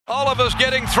Oliver's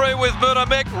getting through with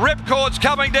Munamek. Ripcord's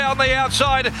coming down the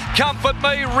outside. Comfort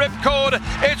me, Ripcord.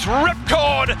 It's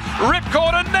Ripcord.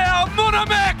 Ripcord, and now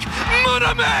Munamek.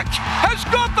 Munamek has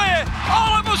got there.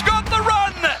 Oliver's got the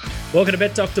run. Welcome to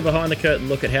Bet Doctor Behind the Curtain.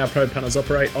 Look at how pro punters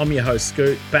operate. I'm your host,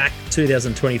 Scoot. Back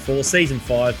 2024, Season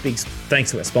 5. Big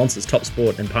thanks to our sponsors, Top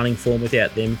Sport and Punting Form.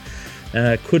 Without them,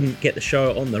 couldn't get the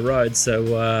show on the road, so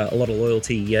a lot of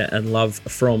loyalty and love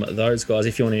from those guys.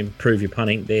 If you want to improve your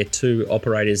punting, they're two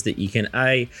operators that you can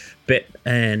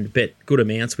bet good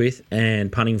amounts with,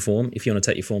 and Punting Form. If you want to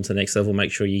take your form to the next level,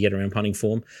 make sure you get around Punting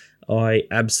Form. I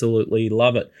absolutely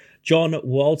love it. John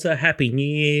Walter, Happy New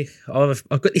Year. I've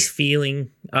got this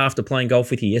feeling after playing golf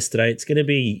with you yesterday, it's going to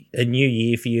be a new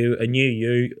year for you, a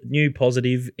new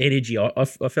positive energy. I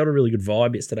felt a really good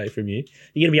vibe yesterday from you.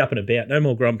 You're going to be up and about, no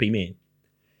more grumpy man.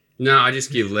 No, I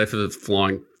just give less of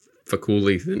flying for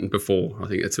Cooley than before. I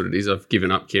think that's what it is. I've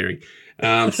given up caring.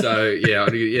 Can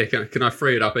I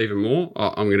free it up even more?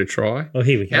 I'm going to try. Oh,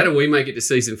 here we go. How do we make it to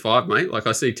Season 5, mate? Like,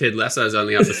 I see Ted Lasso's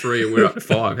only up to 3 and we're up to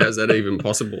 5. How's that even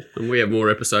possible? And we have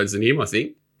more episodes than him, I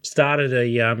think. Started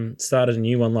a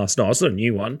new one last night. It's not a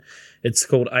new one. It's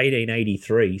called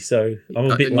 1883. So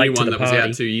I'm a bit late to the party. A new one that was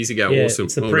out 2 years ago. Yeah, awesome.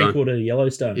 It's the prequel to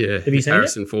Yellowstone. Yeah. Have you seen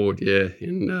Harrison it? Ford, yeah.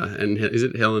 And is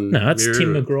it Helen? No, it's Mirren?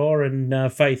 Tim McGraw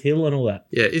and Faith Hill and all that.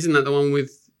 Yeah, isn't that the one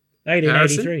with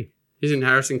 1883. Harrison? Isn't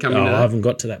Harrison coming to that? I haven't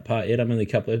got to that part yet. I'm only a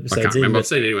couple of episodes I can't remember. I've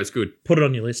seen it anyway. It's good. Put it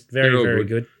on your list. Very, very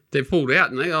good. They pulled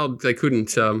out and they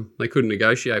couldn't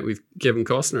negotiate with Kevin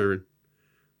Costner, and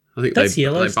I think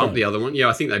they bumped the other one. Yeah,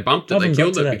 I think they bumped it. They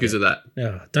killed it because of that.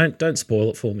 No, don't spoil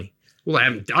it for me. Well, they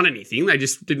haven't done anything. They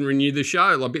just didn't renew the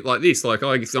show. A bit like this. Like,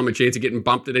 I'm a chance of getting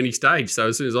bumped at any stage. So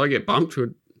as soon as I get bumped,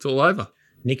 it's all over.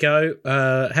 Nicko,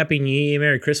 Happy New Year,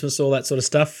 Merry Christmas, all that sort of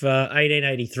stuff.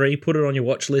 1883, put it on your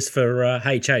watch list for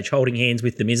HH, holding hands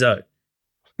with the Mizzo.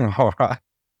 All right.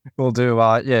 We'll do,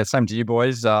 same to you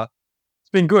boys.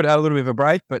 It's been good. Had a little bit of a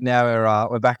break, but now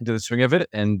we're back into the swing of it.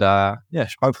 And,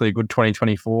 hopefully a good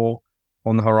 2024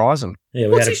 on the horizon. Yeah,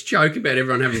 what's this joke about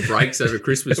everyone having breaks over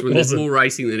Christmas when there's more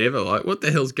racing than ever? Like, what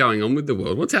the hell's going on with the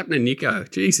world? What's happening to Nicko?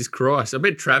 Jesus Christ. I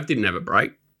bet Trav didn't have a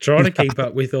break. Trying to keep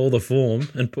up with all the form,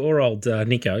 and poor old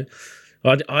Nicko.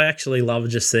 I actually love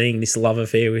just seeing this love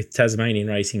affair with Tasmanian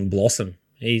racing blossom.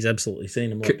 He's absolutely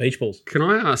seen them like beach balls. Can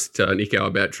I ask Nicko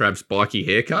about Trav's spiky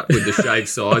haircut with the shaved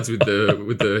sides with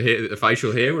the hair, the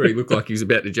facial hair, where he looked like he was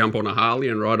about to jump on a Harley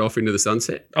and ride off into the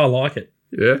sunset? I like it.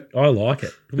 Yeah, I like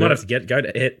it. We might have to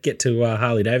get to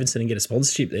Harley Davidson and get a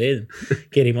sponsorship there and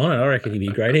get him on it. I reckon he'd be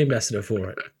a great ambassador for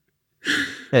it.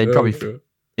 Yeah, he'd probably fit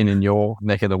in your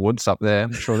neck of the woods up there.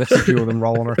 I'm sure there's a few of them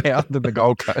rolling around in the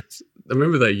Gold Coast. I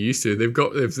remember they used to.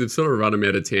 They've sort of run them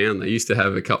out of town. They used to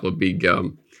have a couple of big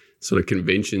sort of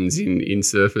conventions in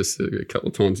surface a couple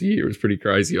of times a year. It was pretty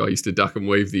crazy. I used to duck and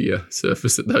weave the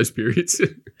surface at those periods.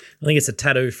 I think it's a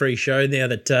tattoo-free show now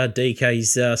that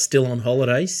DK's still on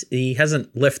holidays. He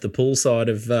hasn't left the poolside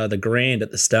of the Grand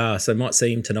at the Star, so might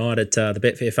see him tonight at the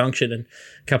Betfair function and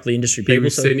a couple of industry people. He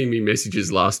was sending me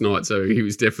messages last night, so he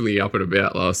was definitely up and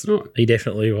about last night. He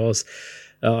definitely was.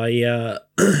 I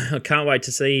can't wait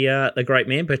to see the great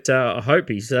man, but I hope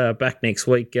he's back next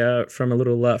week from a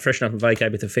little freshen up and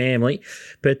vacate with the family.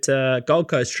 But Gold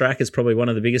Coast track is probably one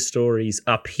of the biggest stories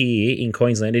up here in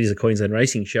Queensland. It is a Queensland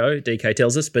racing show, DK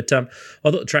tells us, but I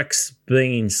thought the track's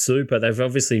been super. They've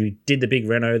obviously did the big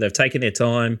reno. They've taken their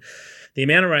time. The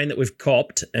amount of rain that we've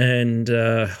copped and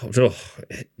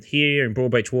here in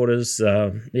Broadbeach waters,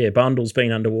 Bundle's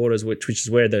been underwaters, which is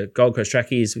where the Gold Coast track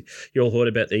is. You all heard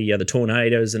about the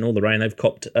tornadoes and all the rain they've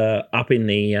copped up in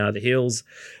the hills.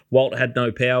 Walt had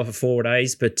no power for 4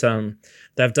 days, but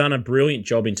they've done a brilliant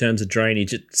job in terms of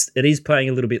drainage. It is playing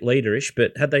a little bit leaderish,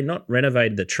 but had they not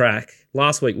renovated the track,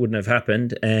 last week wouldn't have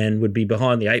happened and would be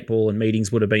behind the 8 ball and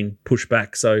meetings would have been pushed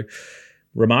back. So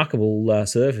remarkable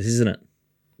surface, isn't it?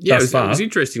 Yeah, it was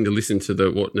interesting to listen to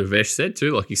what Navesh said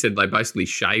too. Like he said, they basically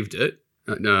shaved it,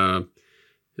 ran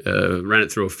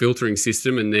it through a filtering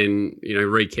system, and then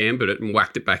recambered it and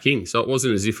whacked it back in. So it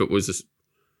wasn't as if it was a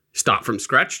start from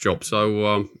scratch job.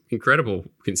 So incredible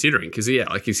considering, because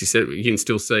like you said, you can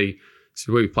still see.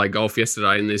 So we played golf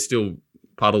yesterday, and there's still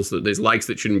puddles there's lakes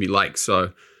that shouldn't be lakes.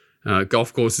 So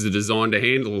golf courses are designed to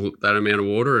handle that amount of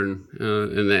water, and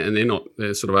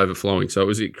they're sort of overflowing. So it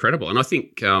was incredible. And I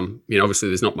think obviously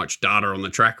there's not much data on the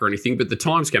track or anything, but the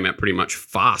times came out pretty much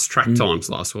fast track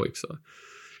times last week. So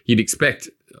you'd expect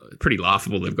pretty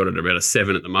laughable. They've got it about a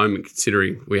 7 at the moment,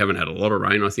 considering we haven't had a lot of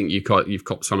rain. I think you've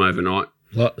copped some overnight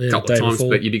a couple of times, before.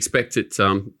 But you'd expect it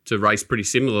to race pretty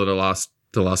similar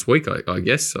to last week, I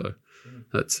guess. So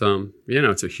that's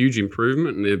it's a huge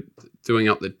improvement, and they're doing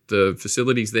up the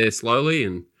facilities there slowly,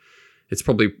 and it's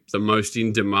probably the most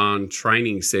in-demand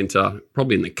training centre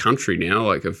probably in the country now,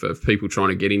 like of people trying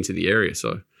to get into the area.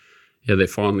 So, yeah, they're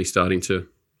finally starting to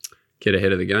get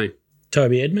ahead of the game.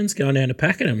 Toby Edmonds going down to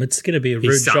Pakenham. It's going to be a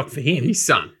rude shock for him. His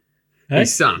son. Hey?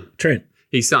 His son. Trent.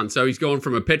 His son. So he's gone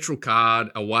from a petrol card,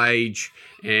 a wage,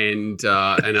 and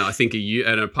I think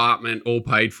an apartment all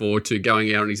paid for to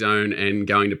going out on his own and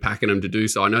going to Pakenham to do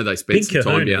so. I know they spent some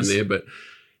time down there, but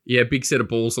yeah, big set of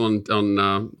balls on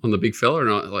the big fella,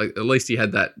 and at least he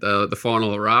had that the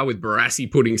final hurrah with Barassi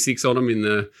putting 6 on him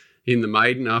in the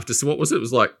maiden after. So what was it? It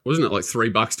was like, wasn't it like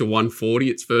 $3 to 140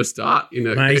 its first start?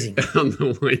 Amazing. On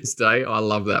the Wednesday. I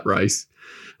love that race.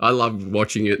 I love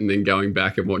watching it and then going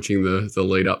back and watching the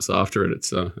lead ups after it.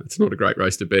 It's not a great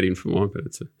race to bet in for mine, but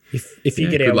it's if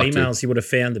you get our emails, you would have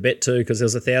found the bet too, because there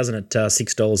was 1,000 at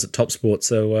 $6 at Top Sport.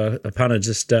 So a punter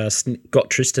just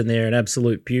got Tristan there, an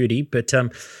absolute beauty. But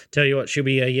tell you what, she'll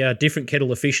be a different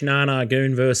kettle of fish. Nana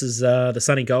Goon versus the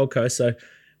sunny Gold Coast. So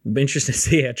it'll be interesting to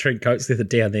see how Trent copes with it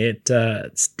down there.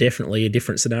 It's definitely a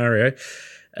different scenario.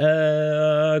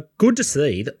 Good to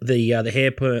see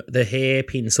the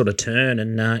hairpin sort of turn,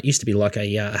 and it used to be like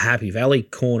a Happy Valley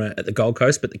corner at the Gold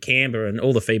Coast, but the Canberra and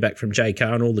all the feedback from JK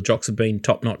and all the jocks have been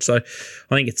top notch. So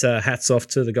I think it's hats off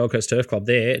to the Gold Coast Turf Club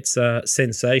there. It's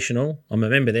sensational. I'm a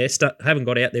member there. Haven't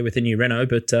got out there with the new Renault,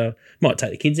 but might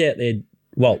take the kids out there.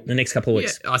 Well, the next couple of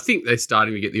weeks. Yeah, I think they're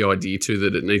starting to get the idea too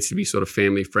that it needs to be sort of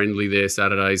family friendly there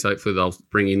Saturdays. Hopefully they'll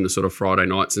bring in the sort of Friday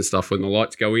nights and stuff when the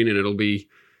lights go in, and it'll be.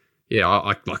 Yeah,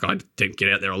 I don't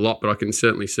get out there a lot, but I can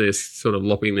certainly see us sort of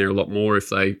lopping there a lot more if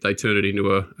they turn it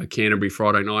into a Canterbury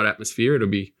Friday night atmosphere. It'll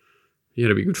be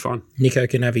good fun. Nicko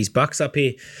can have his bucks up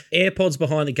here. AirPods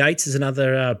behind the gates is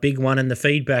another big one, and the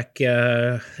feedback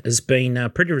has been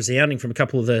pretty resounding from a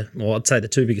couple of I'd say the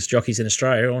 2 biggest jockeys in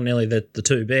Australia, or nearly the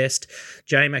 2 best.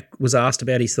 J-Mac was asked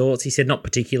about his thoughts. He said, not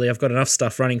particularly. I've got enough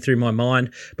stuff running through my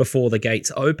mind before the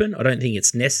gates open. I don't think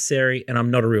it's necessary, and I'm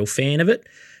not a real fan of it.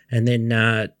 And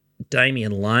then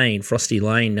Damien Lane, Frosty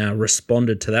Lane,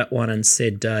 responded to that one and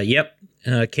said, yep,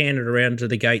 canned it around to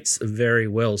the gates very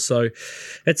well. So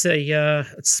it's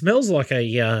it smells like a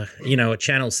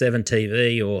Channel 7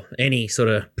 TV or any sort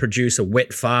of producer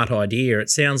wet fart idea. It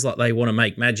sounds like they want to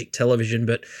make magic television,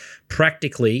 but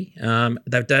practically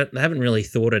they haven't really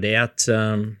thought it out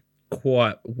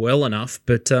quite well enough.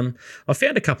 But I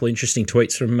found a couple of interesting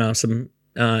tweets from some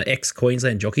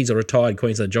ex-Queensland jockeys or retired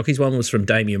Queensland jockeys. One was from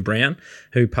Damien Brown,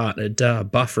 who partnered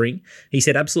Buffering. He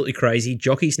said, absolutely crazy.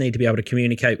 Jockeys need to be able to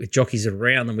communicate with jockeys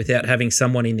around them without having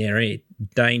someone in their ear.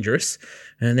 Dangerous.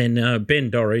 And then Ben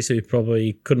Dorries, who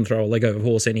probably couldn't throw a leg over a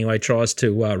horse anyway, tries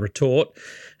to retort.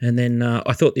 And then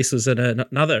I thought this was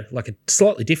another, like a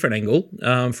slightly different angle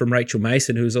from Rachel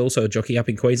Mason, who's also a jockey up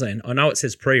in Queensland. I know it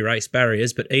says pre-race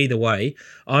barriers, but either way,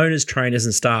 owners, trainers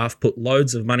and staff put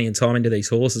loads of money and time into these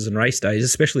horses and race days,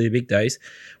 especially the big days.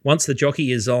 Once the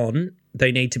jockey is on,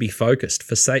 they need to be focused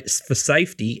for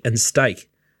safety and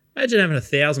stake. Imagine having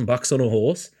 $1,000 on a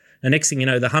horse, and next thing you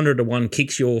know, the 100-to-1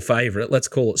 kicks your favourite, let's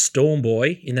call it Storm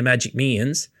Boy in the Magic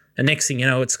Millions, and next thing you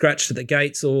know, it's scratched at the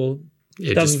gates or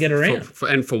doesn't get around.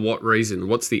 And for what reason?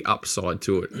 What's the upside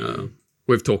to it?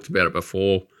 We've talked about it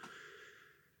before.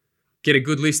 Get a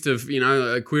good list of,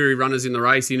 query runners in the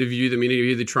race, interview them,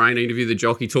 interview the trainer, interview the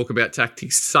jockey, talk about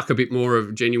tactics, suck a bit more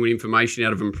of genuine information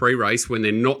out of them pre-race when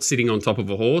they're not sitting on top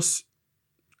of a horse.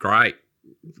 Great.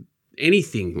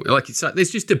 Anything. There's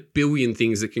just a billion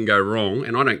things that can go wrong,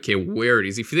 and I don't care where it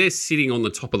is. If they're sitting on the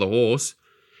top of the horse,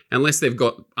 unless they've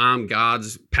got armed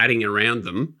guards padding around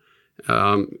them,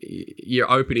 you're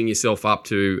opening yourself up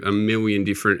to a million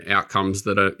different outcomes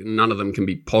that none of them can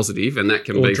be positive, and that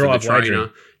can be for the trainer,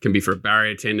 can be for a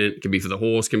barrier attendant, can be for the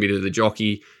horse, can be to the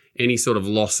jockey. Any sort of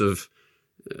loss of,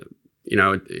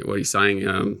 what are you saying?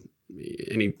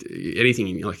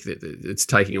 Anything like that it's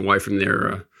taking away from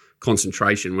their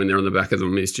concentration when they're on the back of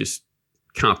them is just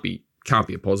can't be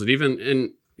a positive. And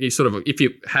you sort of, if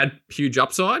you had huge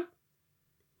upside,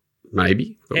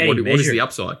 maybe. But what is the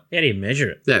upside? How do you measure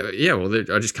it? Yeah, well,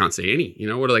 I just can't see any.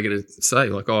 What are they going to say?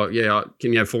 Like, oh, yeah,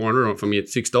 can you have 400 on it for me at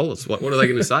 $6? What are they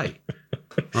going to say?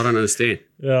 I don't understand.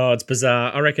 Oh, it's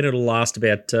bizarre. I reckon it'll last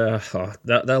about,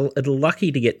 they're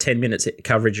lucky to get 10 minutes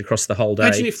coverage across the whole day.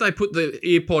 Imagine if they put the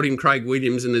ear pod in Craig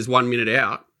Williams and there's 1 minute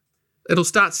out. It'll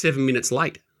start 7 minutes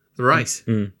late, the race.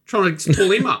 Trying to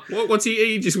pull him up. What's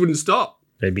he just wouldn't stop.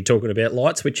 They'd be talking about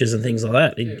light switches and things like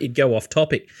that. It'd go off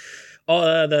topic.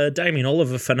 The Damien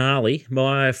Oliver finale,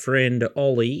 my friend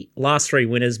Ollie, last 3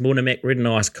 winners, Munamek, ridden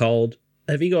ice cold.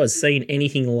 Have you guys seen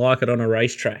anything like it on a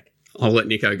racetrack? I'll let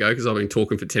Nicko go because I've been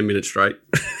talking for 10 minutes straight.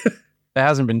 There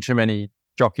hasn't been too many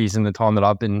jockeys in the time that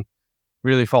I've been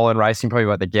really followed racing, probably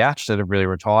like the Gouch that have really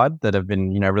retired, that have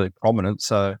been, really prominent.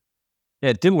 So, yeah,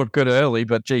 it didn't look good early,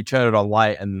 but gee, turned it on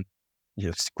late, and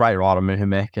it's great ride on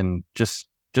Muhamek, and just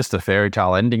a fairy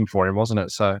tale ending for him, wasn't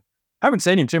it? So, I haven't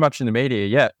seen him too much in the media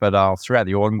yet, but throughout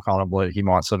the autumn, kind of believe he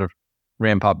might sort of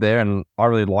ramp up there. And I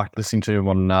really like listening to him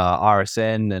on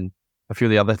RSN and a few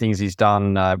of the other things he's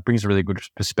done. Brings a really good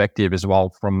perspective as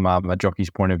well from a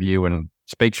jockey's point of view, and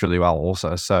speaks really well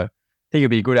also. So I think it'll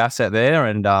be a good asset there.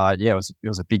 And it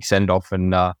was a big send off,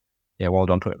 and well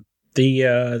done to him.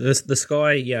 The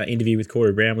Sky interview with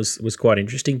Corey Brown was quite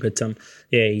interesting, but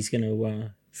he's going to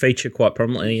feature quite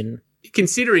prominently. And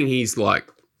considering he's like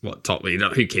top leader,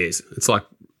 who cares? It's like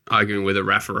arguing whether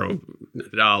Rafa or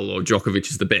Nadal or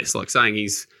Djokovic is the best, like saying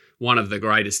he's one of the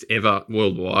greatest ever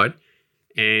worldwide,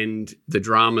 and the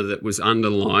drama that was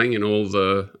underlying and all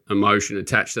the emotion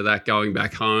attached to that going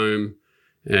back home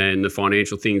and the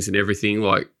financial things and everything,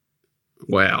 like,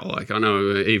 wow. Like, I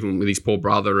know even with his poor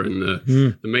brother and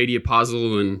the media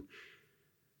puzzle, and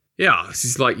it's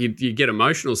just like you get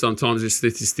emotional sometimes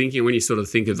just thinking, when you sort of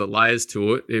think of the layers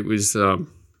to it. It was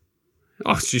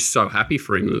I was just so happy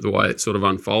for him, the way it sort of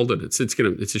unfolded. It's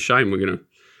a shame we're going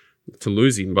to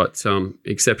lose him, but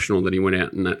exceptional that he went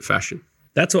out in that fashion.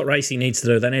 That's what racing needs to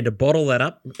do. They need to bottle that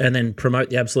up and then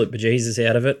promote the absolute bejesus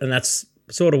out of it, and that's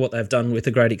sort of what they've done with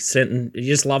a great extent. And you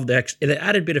just love the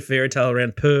added bit of fairy tale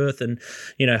around Perth and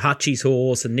Hutchie's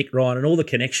horse and Nick Ryan and all the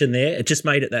connection there. It just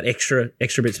made it that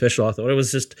extra bit special. I thought it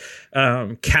was just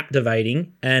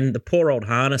captivating. And the poor old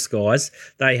harness guys,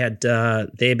 they had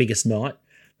their biggest night.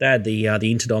 They had the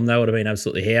Interdom. They would have been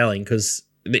absolutely howling because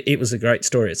it was a great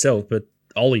story itself, but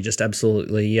Ollie just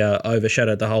absolutely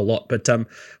overshadowed the whole lot. But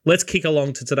let's kick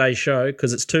along to today's show,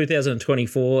 because it's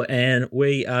 2024 and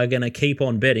we are going to keep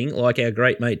on betting, like our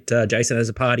great mate Jason As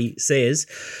a Party says.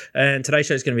 And today's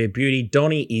show is going to be a beauty.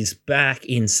 Donnie is back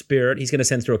in spirit. He's going to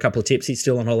send through a couple of tips. He's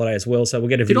still on holiday as well, so we'll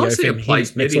get a video from him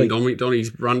next week.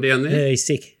 Donnie's run down there? Yeah, he's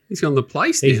sick. He's on the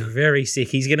place. He's very sick.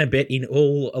 He's going to bet in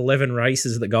all 11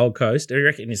 races at the Gold Coast. I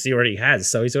reckon he already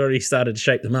has, so he's already started to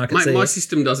shape the market. Mate, my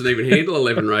system doesn't even handle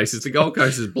 11 races. The Gold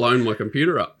Coast has blown my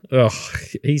computer up. Oh,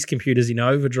 his computer's in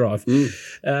overdrive.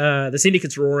 The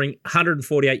syndicate's roaring,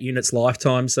 148 units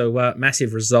lifetime, so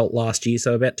massive result last year,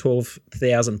 so about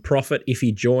 12,000 profit if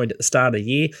you joined at the start of the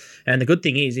year. And the good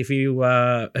thing is, if you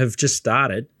have just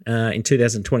started in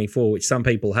 2024, which some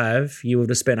people have, you would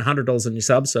have spent $100 on your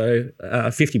sub, so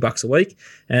 $50 a week,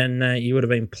 and you would have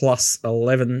been plus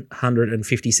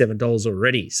 $1,157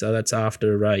 already. So that's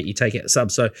after you take out the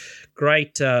sub. So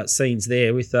great scenes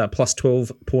there with plus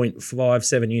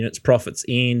 12.57 units profits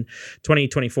in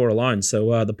 2024 alone.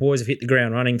 So the boys have hit the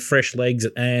ground running, fresh legs,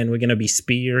 and we're going to be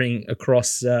spearing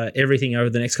across everything over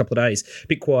the next couple of days. A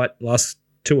bit quiet last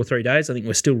 2 or 3 days. I think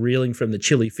we're still reeling from the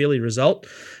Chile Philly result,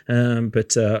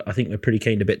 but I think we're pretty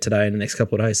keen to bet today in the next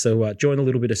couple of days. So join a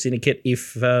little bit of syndicate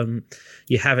if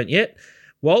you haven't yet.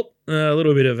 Walt, a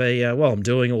little bit of while I'm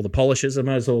doing all the polishes, I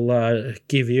might as well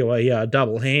give you a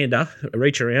double-hander, a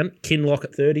reach around. Kinlock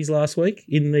at 30s last week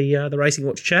in the Racing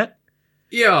Watch chat.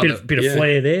 Yeah. Bit of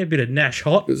flair there, bit of Nash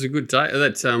hot. It was a good day.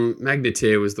 That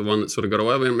Magnetar was the one that sort of got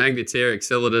away. Magnetar,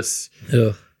 Excellidus,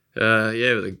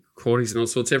 the quarties and all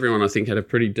sorts. Everyone, I think, had a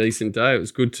pretty decent day. It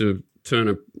was good to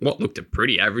turn what looked a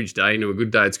pretty average day into a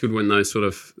good day. It's good when those sort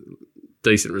of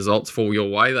decent results fall your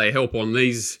way. They help on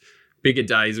these bigger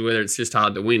days where it's just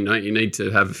hard to win, don't you? Need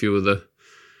to have a few of the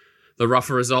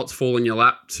rougher results fall in your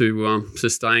lap to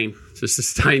sustain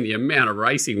the amount of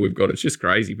racing we've got. It's just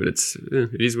crazy, but it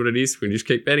is what it is. We just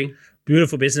keep betting.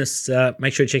 Beautiful business.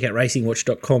 Make sure you check out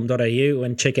racingwatch.com.au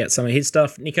and check out some of his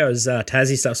stuff. Nico's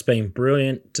Tassie stuff's been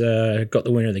brilliant. Got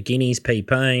the winner of the Guineas, P.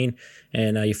 Payne,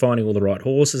 and you're finding all the right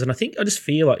horses. And I just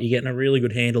feel like you're getting a really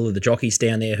good handle of the jockeys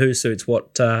down there, who suits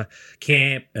what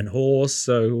camp and horse.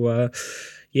 So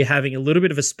you're having a little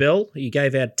bit of a spell. You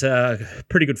gave out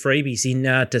pretty good freebies in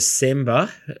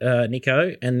December,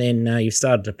 Nicko, and then you've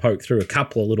started to poke through a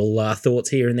couple of little thoughts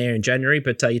here and there in January,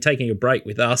 but you're taking a break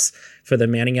with us for the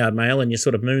Mounting Yard Mail, and you're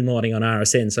sort of moonlighting on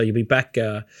RSN, so you'll be back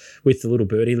with the little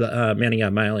birdie Mounting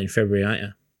Yard Mail in February, aren't you?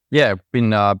 Yeah,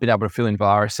 been able to fill in for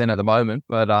RSN at the moment,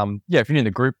 but if you're in the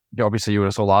group, obviously you would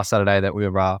have saw last Saturday that we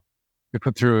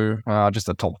put through just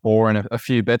the top four and a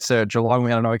few bets there at Geelong.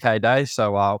 We had an okay day,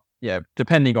 so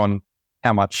depending on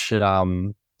how much sort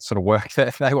of work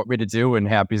that they want me to do and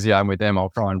how busy I am with them,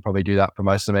 I'll try and probably do that for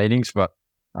most of the meetings. But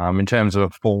in terms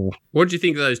of full, what did you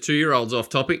think of those 2-year-olds off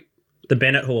topic? The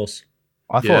Bennett horse.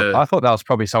 I thought that was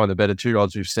probably some of the better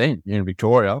 2-year-olds we've seen in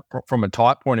Victoria from a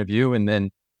type point of view, and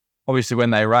then obviously when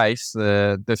they race,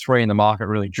 the three in the market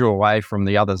really drew away from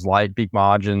the others late, big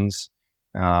margins.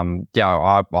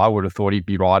 I would have thought he'd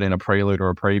be right in a prelude or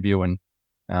a preview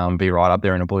and be right up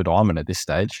there in a Blue Diamond at this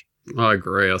stage. I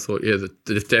agree. I thought,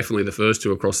 definitely the first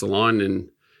two across the line,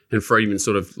 and Freedman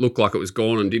sort of looked like it was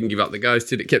gone and didn't give up the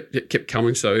ghost. It kept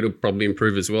coming, so it'll probably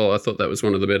improve as well. I thought that was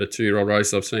one of the better 2-year-old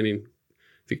races I've seen in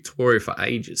Victoria for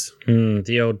ages.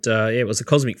 The old, it was a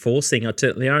Cosmic Force thing.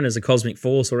 The owners of Cosmic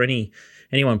Force or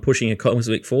anyone pushing a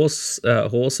Cosmic Force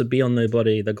horse would be on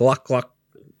the Gluck Gluck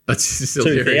That's just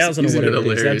 2000 or whatever it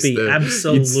is. That'd be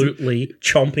absolutely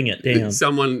chomping it down.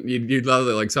 You'd love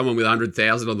it, like someone with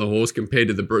 100,000 on the horse compared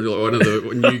to one of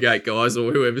the Newgate guys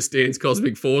or whoever stands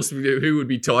Cosmic Force, who would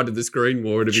be tied to the screen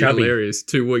more. It'd be hilarious.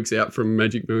 2 weeks out from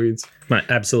Magic Millions. Mate,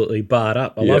 absolutely barred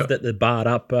up. I love that the barred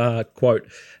up quote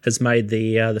has made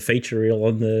the feature reel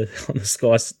on the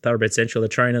Sky Thoroughbred Central. The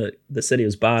trainer that said he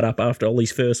was barred up after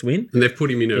Ollie's first win. And they've put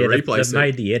him in a replay They've set.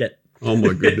 made the edit. Oh,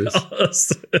 my goodness.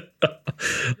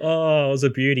 It was a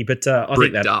beauty. But I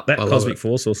think that Cosmic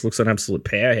Force horse looks an absolute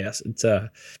powerhouse. It's, I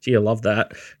love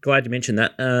that. Glad you mentioned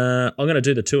that. I'm going to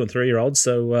do the 2 and 3-year-olds,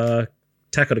 so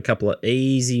tackled a couple of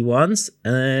easy ones.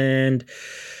 And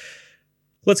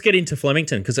let's get into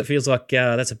Flemington because it feels like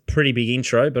that's a pretty big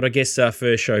intro. But I guess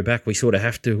first show back, we sort of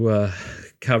have to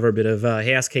cover a bit of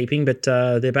housekeeping. But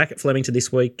they're back at Flemington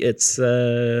this week. It's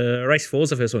race 4 is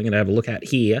the first one we're going to have a look at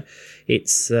here.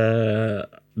 It's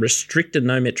restricted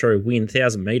no metro win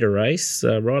 1,000-metre race,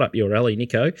 right up your alley,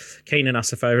 Nicko. Keen and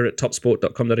Us a favourite at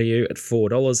topsport.com.au at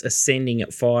 $4. Ascending at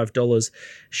 $5.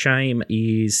 Shame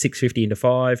is $6.50 into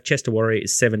 5. Chester Warrior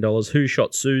is $7. Who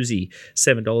Shot Susie,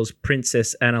 $7.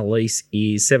 Princess Annalise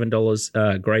is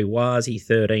 $7. Grey Wazi,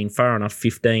 $13. Far Enough,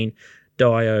 $15.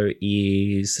 Dio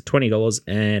is $20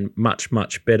 and much,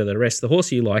 much better than the rest. The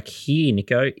horse you like here,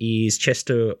 Nicko, is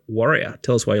Chester Warrior.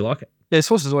 Tell us why you like it. Yeah, this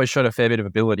horse has always showed a fair bit of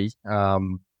ability.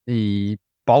 He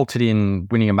bolted in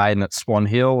winning a maiden at Swan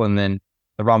Hill, and then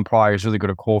the run prior is really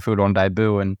good at Caulfield on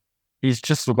debut, and he's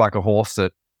just looked like a horse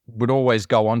that would always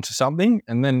go on to something,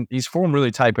 and then his form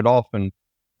really tapered off, and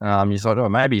he's like,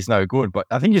 maybe he's no good, but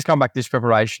I think he's come back this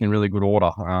preparation in really good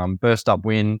order. Burst up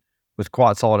win, was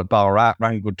quite solid at Ballarat,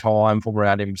 ran a good time, form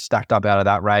around him, stacked up out of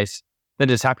that race. Then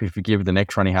just happy to forgive the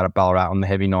next run he had at Ballarat on the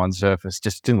heavy 9 surface.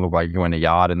 Just didn't look like he went a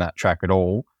yard in that track at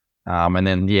all. And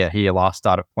then, here last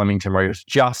start at Flemington where he was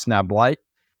just nabbed late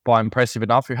by Impressive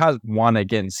Enough, who has won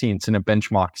again since in a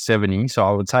benchmark 70. So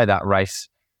I would say that race,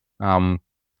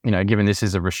 given this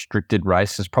is a restricted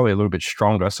race, is probably a little bit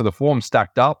stronger. So the form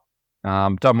stacked up.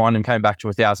 Don't mind him coming back to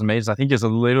 1,000 metres. I think he was a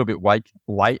little bit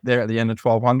late there at the end of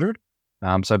 1,200.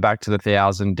 So back to the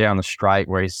 1,000 down the straight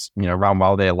where he's, run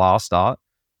well there last start.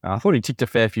 I thought he ticked a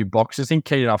fair few boxes. I think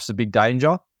Keen Enough's a big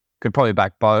danger. Could probably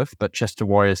back both, but Chester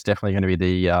Warrior is definitely going to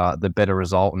be the better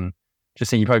result. And just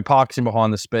think he probably parks in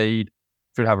behind the speed,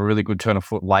 should have a really good turn of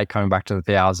foot late coming back to the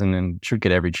 1,000 and should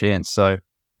get every chance. So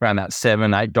around that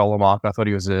 $7-8 mark, I thought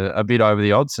he was a bit over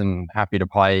the odds and happy to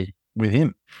play with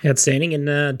him. Outstanding.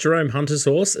 And Jerome Hunter's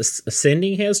horse,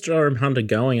 Ascending. How's Jerome Hunter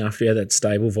going after he had that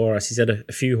stable virus? He's had a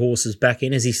few horses back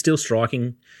in. Is he still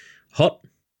striking hot?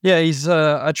 Yeah, he's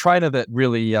a trainer that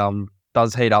really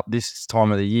does heat up this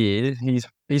time of the year.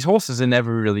 His horses are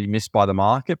never really missed by the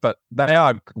market, but they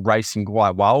are racing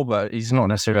quite well, but he's not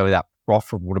necessarily that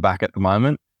profitable to back at the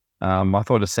moment. I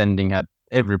thought Ascending had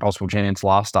every possible chance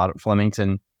last start at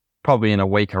Flemington, probably in a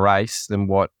weaker race than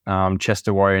what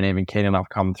Chester Warrior and even Keen Enough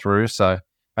come through. So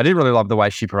I didn't really love the way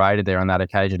she paraded there on that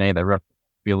occasion either,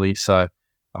 really. So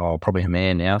probably a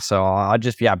man now. So I'd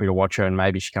just be happy to watch her and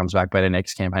maybe she comes back better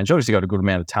next campaign. She's obviously got a good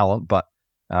amount of talent, but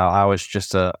I was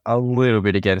just a little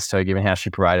bit against her given how she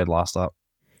paraded last up.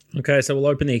 Okay, so we'll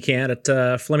open the account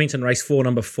at Flemington Race 4,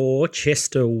 number 4,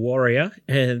 Chester Warrior,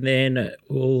 and then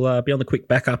we'll be on the quick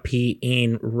backup here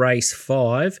in Race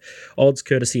 5. Odds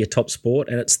courtesy of Top Sport,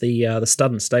 and it's the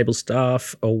Stud and Stable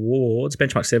Staff Awards,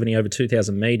 benchmark 70 over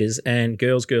 2,000 metres, and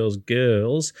Girls,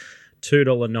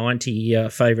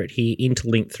 $2.90 favourite here.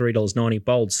 Interlink $3.90.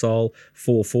 Bold Soul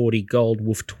 $4.40. Gold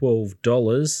Wolf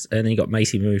 $12. And then you got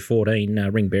Macy Moo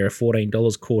 $14. Ring Bearer $14.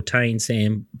 Cortain,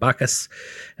 Sam Buckus,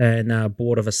 and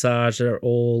Border Visage are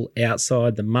all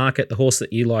outside the market. The horse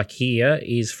that you like here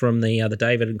is from the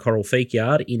David and Coral Feek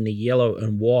Yard in the yellow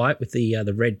and white with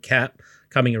the red cap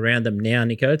coming around them now.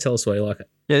 Nicko, tell us why you like it.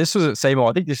 Yeah, this was at Seymour.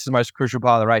 I think this is the most crucial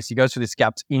part of the race. He goes through this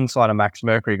gaps inside of Max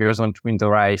Mercury, goes on to win the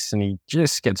race, and he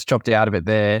just gets chopped out of it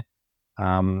there.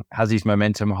 Has his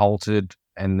momentum halted,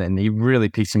 and then he really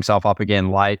picks himself up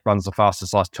again late, runs the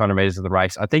fastest last 200 metres of the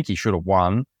race. I think he should have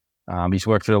won. His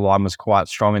work through the line was quite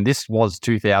strong, and this was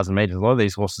 2,000 metres. A lot of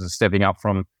these horses are stepping up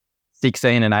from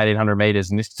 16 and 1,800 metres,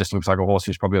 and this just looks like a horse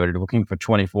who's probably already looking for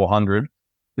 2,400.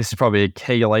 this is probably a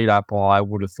key lead up, I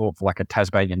would have thought, for like a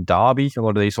Tasmanian Derby. A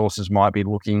lot of these horses might be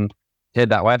looking to head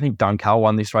that way. I think Dunkell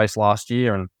won this race last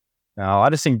year, and I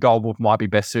just think Gold Wolf might be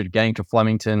best suited getting to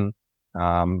Flemington.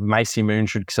 Macy Moon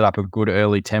should set up a good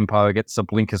early tempo, gets the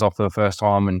blinkers off for the first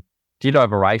time, and did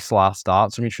over race last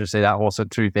start. So I'm interested to see that horse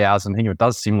at 2,000. I think if it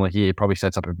does similar here, probably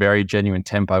sets up a very genuine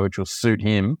tempo, which will suit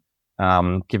him,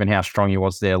 given how strong he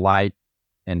was there late.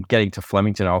 And getting to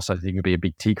Flemington, I also think would be a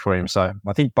big tick for him. So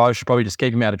I think Bo should probably just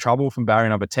keep him out of trouble from barrier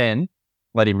number 10,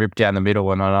 let him rip down the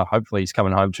middle, and I know hopefully he's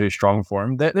coming home too strong for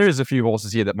him. There is a few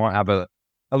horses here that might have a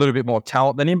little bit more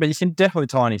talent than him, but you can definitely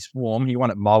tie in his form. He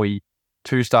won at Moe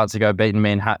 2 starts ago, beating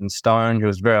Manhattan Stone. He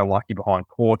was very unlucky behind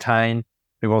Cortain,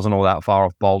 who wasn't all that far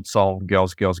off Bold Soul,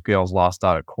 Girls last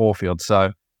start at Caulfield.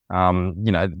 So,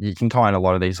 you can tie in a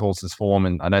lot of these horses' form,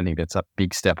 and I don't think that's a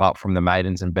big step up from the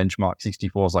maidens, and Benchmark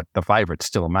 64 is like the favourite,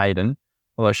 still a maiden,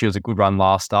 although she was a good run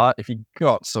last start. If you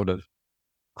got sort of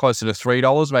closer to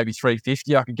 $3, maybe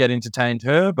 $3.50, I could get entertained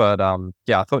her. But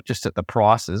I thought just at the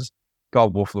prices,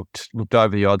 Gold Wolf looked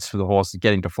over the odds for the horse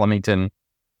getting to Flemington,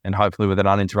 and hopefully with an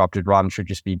uninterrupted run should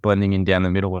just be blending in down the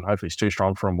middle, and hopefully it's too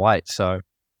strong for him late. So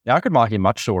yeah, I could mark him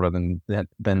much shorter than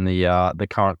the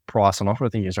current price on offer. I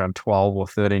think he's around $12 or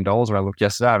 $13 when I looked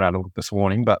yesterday. I had a look this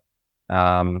morning, but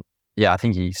I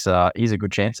think he's a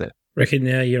good chance there. Reckon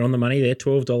you're on the money there.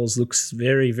 $12 looks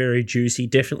very, very juicy.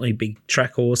 Definitely big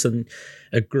track horse, and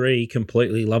agree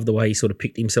completely. Love the way he sort of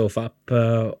picked himself up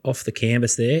off the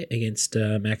canvas there against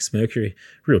Max Mercury.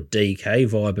 Real DK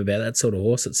vibe about that sort of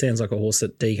horse. It sounds like a horse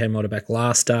that DK might have backed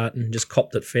last start and just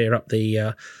copped it fair up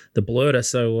the blurter.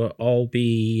 So I'll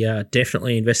be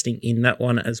definitely investing in that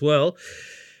one as well.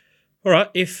 All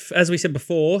right, as we said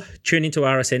before, tune into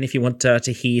RSN if you want to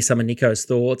hear some of Nicko's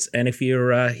thoughts. And if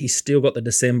he's still got the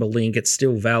December link, it's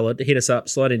still valid. Hit us up,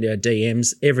 slide into our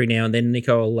DMs. Every now and then,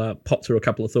 Nicko will pop through a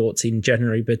couple of thoughts in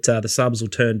January, but the subs will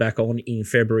turn back on in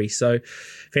February. So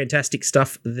fantastic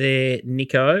stuff there,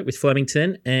 Nicko, with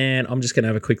Flemington. And I'm just going to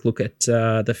have a quick look at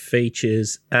the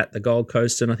features at the Gold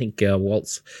Coast. And I think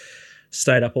Walt's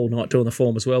stayed up all night doing the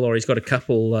form as well, or he's got a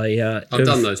couple. I've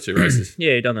done those 2 races.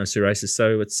 Yeah, he's done those 2 races,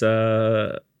 so it's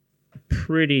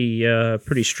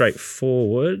pretty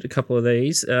straightforward. A couple of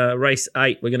these. Race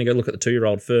 8, we're going to go look at the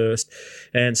 2-year-old first,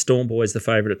 and Storm Boy is the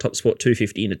favourite at Top Sport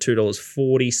 $2.50 into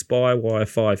 $2.40. Spywire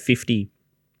 $5.50.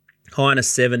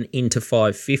 Highness 7 into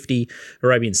 $5.50.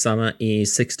 Arabian Summer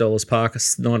is $6.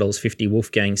 Parkus $9.50.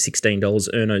 Wolfgang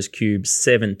 $16. Erno's Cube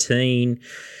 $17.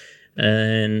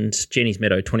 And Jenny's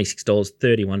Meadow, $26,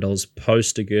 $31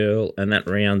 Poster Girl, and that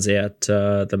rounds out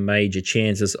the major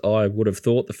chances, I would have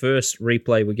thought. The first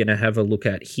replay we're going to have a look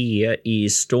at here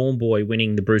is Storm Boy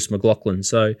winning the Bruce McLaughlin.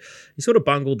 So he sort of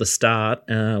bungled the start,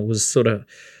 was sort of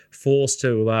forced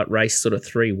to race sort of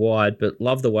 3 wide, but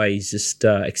love the way he's just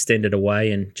extended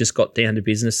away and just got down to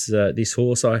business, this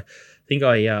horse. I think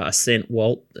I sent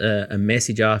Walt a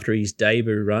message after his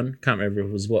debut run. Can't remember if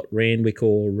it was Randwick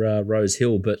or Rose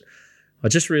Hill, but I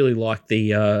just really like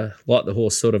the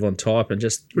horse sort of on type, and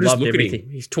just loved everything.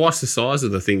 He's twice the size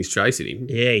of the things chasing him.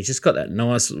 Yeah, he's just got that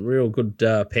nice, real good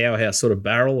powerhouse sort of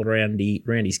barrel around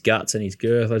his guts and his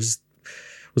girth. I just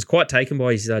was quite taken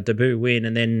by his debut win,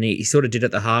 and then he sort of did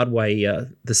it the hard way,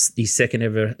 his second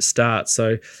ever start.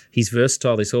 So he's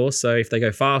versatile, this horse. So if they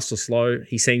go fast or slow,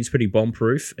 he seems pretty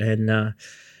bomb-proof, and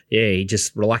he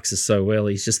just relaxes so well.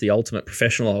 He's just the ultimate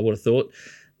professional, I would have thought.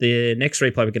 The next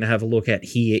replay we're going to have a look at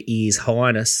here is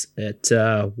Highness at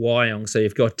Wyong. So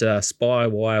you've got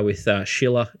Spywire with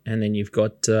Schiller, and then you've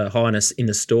got Highness in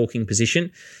the stalking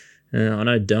position. I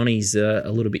know Donnie's a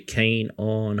little bit keen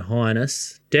on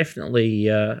Highness. Definitely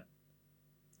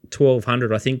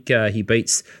 1,200. I think he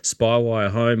beats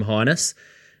Spywire home, Highness.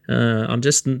 I'm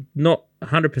just not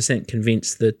 100%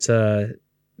 convinced that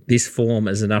this form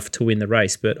is enough to win the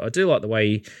race, but I do like the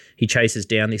way he chases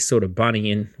down this sort of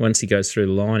bunny, and once he goes through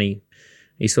the line,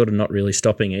 he's sort of not really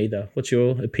stopping either. What's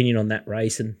your opinion on that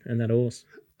race and that horse?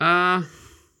 I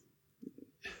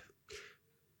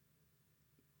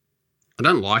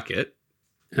don't like it,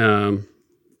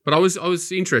 but I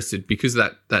was interested because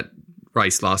that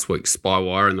race last week,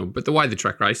 Spywire, but the way the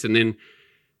track raced, and then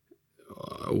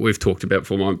we've talked about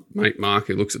before, my mate Mark,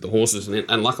 who looks at the horses,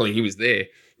 and luckily he was there.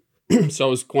 So I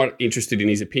was quite interested in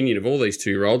his opinion of all these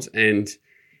 2-year-olds, and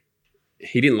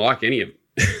he didn't like any of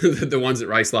them, the ones that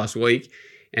raced last week.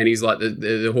 And he's like,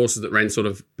 the horses that ran sort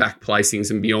of back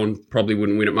placings and beyond probably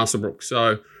wouldn't win at Musselbrook.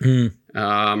 So,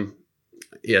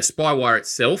 Spywire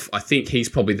itself, I think he's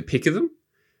probably the pick of them.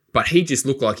 But he just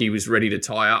looked like he was ready to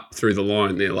tie up through the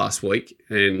line there last week.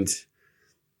 And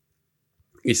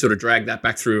he sort of dragged that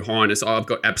back through Highness. I've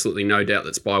got absolutely no doubt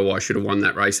that Spywire should have won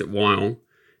that race at Wyong.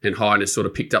 and Highness sort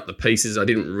of picked up the pieces. I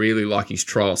didn't really like his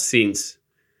trial since.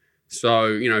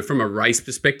 So, from a race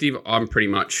perspective, I'm pretty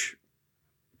much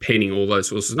penning all those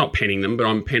horses. Not penning them, but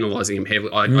I'm penalising them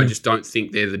heavily. I just don't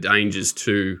think they're the dangers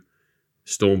to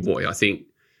Storm Boy. I think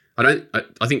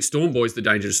Storm Boy's the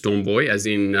danger to Storm Boy, as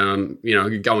in,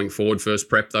 going forward, first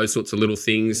prep, those sorts of little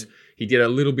things. He did a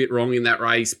little bit wrong in that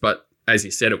race, but as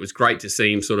you said, it was great to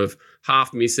see him sort of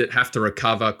half miss it, have to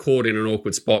recover, caught in an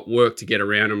awkward spot, work to get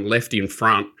around him, left in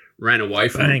front, ran away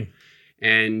from him.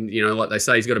 And, like they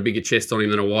say, he's got a bigger chest on him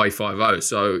than a Y50.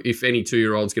 So if any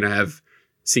 2-year-old's going to have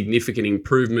significant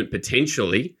improvement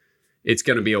potentially, it's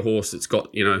going to be a horse that's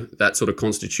got, that sort of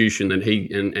constitution that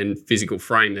and physical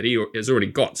frame that he has already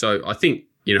got. So I think,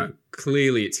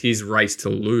 clearly it's his race to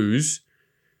lose,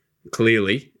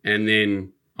 clearly. And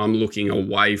then I'm looking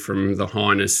away from the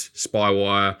Highness,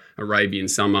 Spywire, Arabian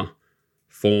Summer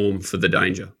form for the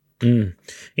danger.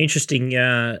 Interesting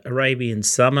Arabian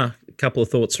Summer. A couple of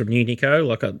thoughts from you, Nicko.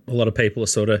 Like a lot of people are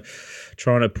sort of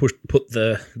trying to put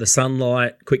the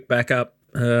sunlight, quick backup,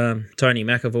 Tony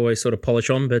McAvoy sort of polish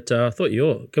on, but I thought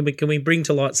can we bring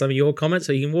to light some of your comments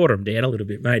so you can water them down a little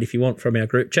bit, mate, if you want, from our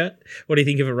group chat. What do you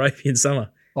think of Arabian Summer?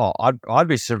 Oh, I'd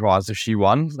be surprised if she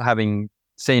won, having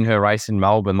seen her race in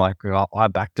Melbourne. Like I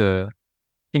backed her,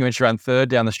 I think when she ran third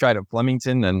down the straight at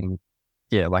Flemington, and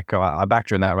I backed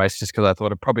her in that race just because I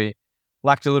thought it probably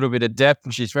lacked a little bit of depth,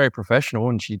 and she's very professional,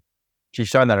 and she's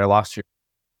shown that her last year.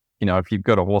 If you've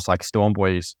got a horse like Storm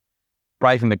Boy who's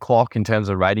breaking the clock in terms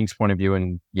of ratings point of view,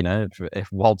 and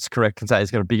if Walt's correct and say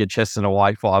he's got a bigger chest than a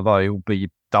Y50, he'll be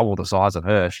double the size of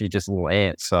her. She's just a little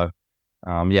ant. So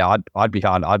I'd be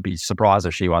hard. I'd be surprised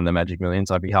if she won the Magic Millions.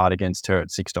 I'd be hard against her at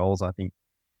 $6. I think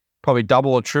probably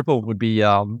double or triple would be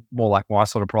more like my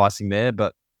sort of pricing there.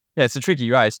 But yeah, it's a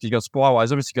tricky race. You've got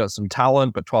Spywise, obviously got some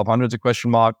talent, but 1200's a question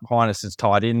mark. Highness is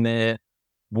tied in there.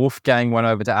 Wolfgang went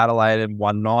over to Adelaide and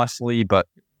won nicely, but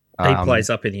he plays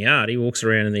up in the yard. He walks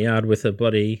around in the yard with a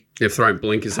bloody they've thrown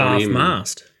blinkers on him.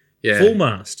 Half-mast. Yeah. Full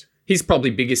mast. His probably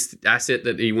biggest asset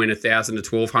that he went 1,000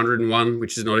 to 1,200 and won,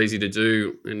 which is not easy to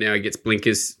do. And now he gets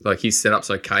blinkers. Like, his setup's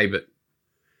okay, but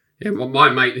yeah, my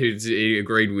mate he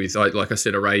agreed with, like I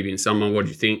said, Arabian Summer. What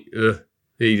do you think?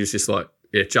 He was just like,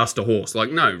 yeah, just a horse. Like,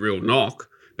 no real knock,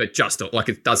 but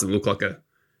it doesn't look like a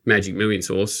Magic Millions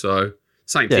horse. So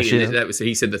same thing. And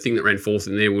he said the thing that ran fourth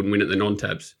in there wouldn't win at the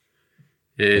non-tabs.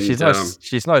 And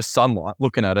she's no sunlight.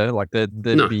 Looking at her, like they'd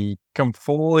be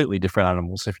completely different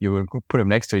animals if you would put them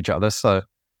next to each other. So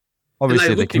obviously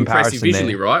and they the looked impressive comparison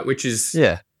visually, there, right? Which is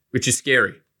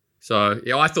scary. So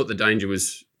yeah, I thought the danger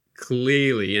was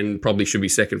clearly and probably should be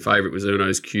second favourite was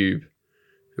Erno's Cube,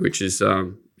 which is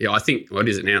I think what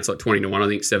is it now? It's like 20 to 1. I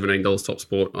think $17 top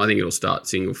sport. I think it'll start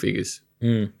single figures.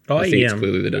 I think it's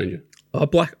clearly the danger. I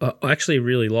actually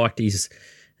really liked his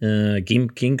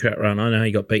Gimcrat run. I know he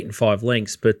got beaten 5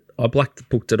 lengths, but I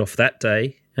booked it off that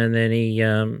day, and then he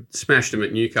smashed him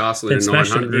at Newcastle in a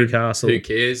 900. Who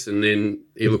cares? And then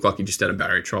he looked like he just had a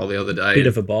barrier trial the other day. Bit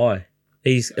of a buy.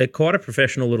 He's quite a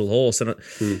professional little horse, and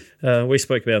we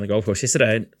spoke about it on the golf course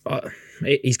yesterday. And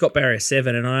he's got barrier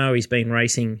 7, and I know he's been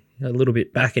racing a little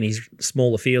bit back in his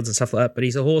smaller fields and stuff like that, but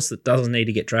he's a horse that doesn't need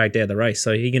to get dragged out of the race,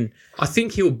 so he can... I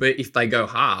think he'll be, if they go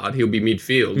hard, he'll be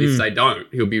midfield. If they don't,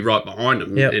 he'll be right behind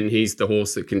them, and he's the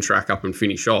horse that can track up and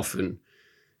finish off, and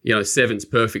 7's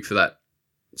perfect for that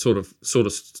sort of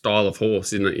style of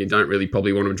horse, in that you don't really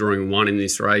probably want him drawing 1 in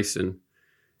this race, and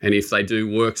if they do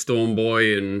work Storm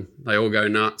Boy and they all go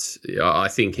nuts, I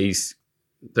think he's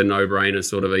the no-brainer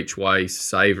sort of each way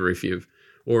saver if you've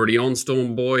already on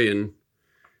Storm Boy, and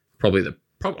I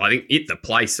think the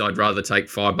place. I'd rather take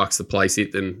 $5 the place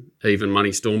than even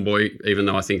money Storm Boy, even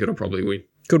though I think it'll probably win.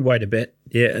 Good way to bet.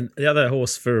 Yeah, and the other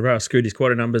horse for Scooty's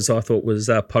quarter numbers I thought was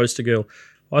Poster Girl.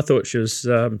 I thought she was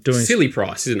doing... Silly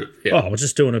price, isn't it? Yeah. Oh,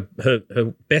 just doing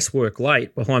her best work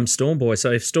late behind Storm Boy.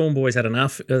 So if Storm Boy's had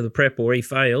enough of the prep or he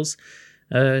fails,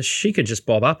 she could just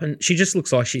bob up. And she just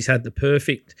looks like she's had the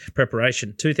perfect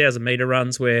preparation. 2,000-metre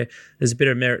runs where there's a bit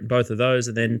of merit in both of those,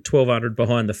 and then 1,200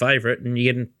 behind the favourite, and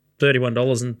you're getting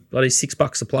 $31 and bloody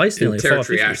 $6 a place. And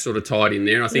Territory Ash sort of tied in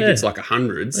there, and I think it's like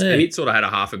hundreds. Yeah. And it sort of had a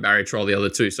half a barrier trial the other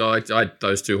two. So I had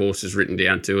those two horses written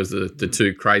down too as the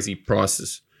two crazy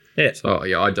prices. Yeah. So,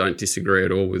 I don't disagree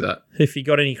at all with that. If you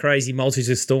got any crazy multis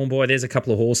with Storm Boy, there's a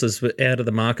couple of horses out of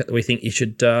the market that we think you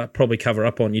should probably cover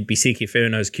up on. You'd be sick if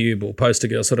Erno's Cube or Poster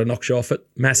Girl sort of knocks you off at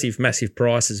massive, massive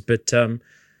prices. But, so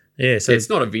it's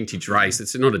not a vintage race.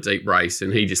 It's not a deep race,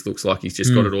 and he just looks like he's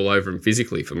just got it all over him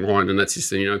physically for mine, and that's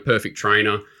just, perfect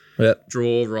trainer,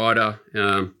 draw, rider.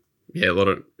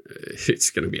 It's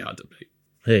going to be hard to beat.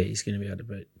 Yeah, he's going to be able to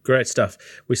beat. Great stuff.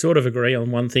 We sort of agree on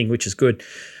one thing, which is good.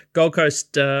 Gold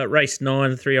Coast race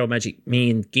 9, 3-year-old Magic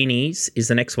Million Guineas is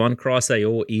the next one.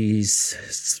 Chrysaor is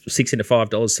 $6 into $5.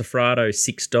 Safrado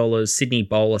 $6. Sydney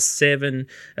Bowler $7.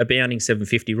 Abounding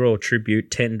 $7.50. Royal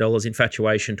Tribute $10.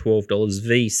 Infatuation $12.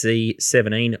 VC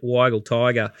 $17. Weigel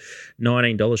Tiger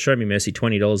 $19. Show Me Mercy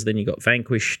 $20. Then you got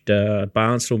Vanquished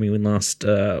Barnstorm, you win last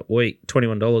week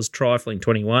 $21. Trifling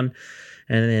 $21.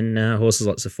 And then horses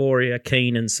like Sephoria,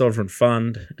 Keenan, Sovereign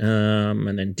Fund,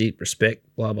 and then Deep Respect,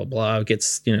 blah, blah, blah.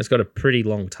 It's got a pretty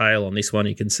long tail on this one.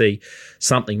 You can see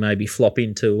something maybe flop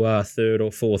into third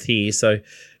or fourth here. So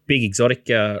big exotic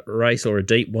race, or a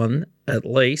deep one at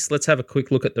least. Let's have a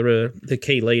quick look at the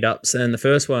key lead-ups. And the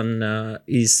first one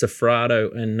is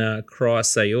Safrado and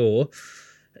Chrysaor.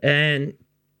 And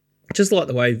just like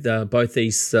the way both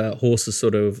these horses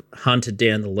sort of hunted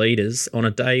down the leaders on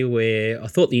a day where I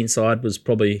thought the inside was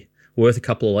probably worth a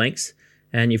couple of lengths,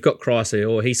 and you've got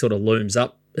Chrysaor, he sort of looms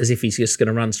up as if he's just going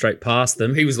to run straight past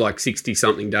them. He was like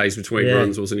 60-something days between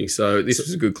runs, wasn't he? So this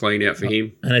was a good clean out for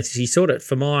him. And he sort of,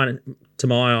 to my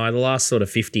eye, the last sort of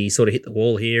 50, he sort of hit the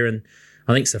wall here, and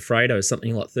I think Safrado is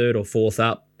something like third or fourth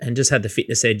up and just had the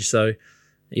fitness edge. So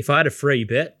if I had a free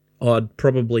bet, I'd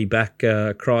probably back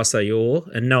Chrysaor,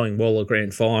 and knowing Waller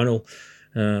Grand Final,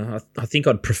 I think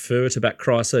I'd prefer to back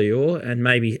Chrysaor and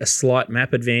maybe a slight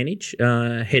map advantage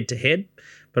head-to-head.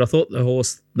 But I thought the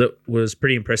horse that was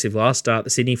pretty impressive last start,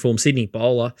 the Sydney form, Sydney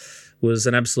Bowler, was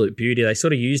an absolute beauty. They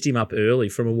sort of used him up early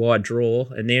from a wide draw,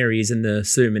 and there he is in the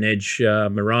Suman Edge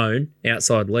Maroon,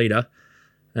 outside leader.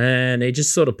 And he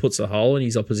just sort of puts a hole in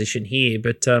his opposition here.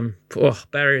 But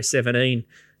barrier 17...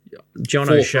 John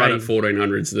O'Shea. Run at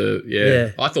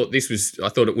 1400s. I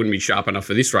thought it wouldn't be sharp enough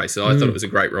for this race. So I thought it was a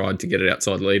great ride to get it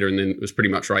outside leader, and then it was pretty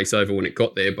much race over when it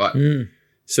got there. But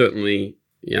certainly,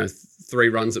 3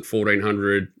 runs at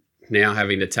 1400, now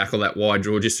having to tackle that wide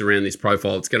draw just around this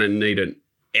profile, it's going to need an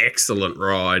excellent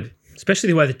ride. Especially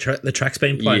the way the track's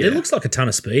been played. It looks like a ton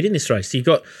of speed in this race. You've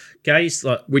got Gaze,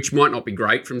 which might not be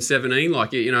great from 17.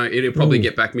 It'll probably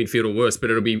get back midfield or worse, but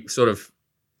it'll be sort of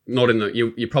not in the,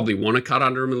 you probably want to cut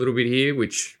under him a little bit here,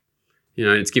 which,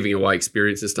 it's giving away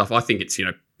experience and stuff. I think it's,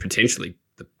 potentially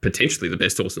the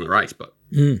best horse in the race, but.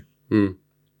 Yeah.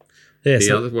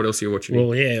 What else are you watching?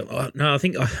 Well, I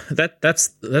think that's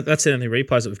the only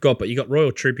replays that we've got, but you got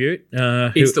Royal Tribute.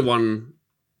 It's the one.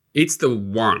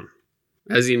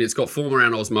 As in, it's got form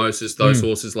around osmosis. Those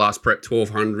horses last prep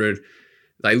 1200.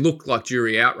 They look like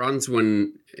jury outruns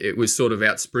when it was sort of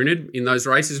out sprinted in those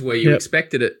races where you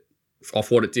expected it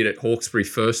off what it did at Hawkesbury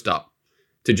first up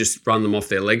to just run them off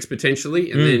their legs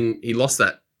potentially. And then he lost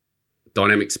that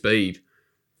dynamic speed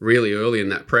really early in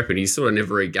that prep, and he sort of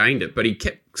never regained it. But he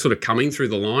kept sort of coming through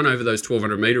the line over those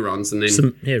 1,200-metre runs. And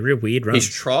then real weird runs.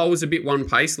 His trial was a bit one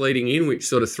pace leading in, which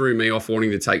sort of threw me off wanting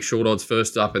to take short odds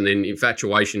first up. And then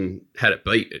Infatuation had it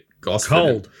beat at Gosford.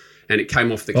 Cold. And it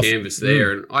came off the canvas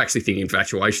there. And I actually think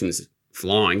Infatuation's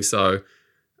flying. So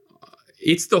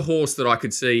it's the horse that I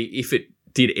could see if it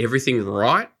did everything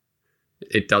right.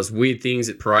 It does weird things.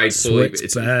 It parades fully.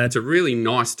 It's a really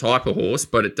nice type of horse,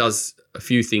 but it does a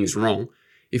few things wrong.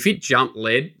 If it jumped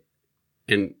led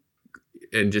and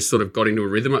just sort of got into a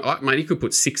rhythm, mate, he could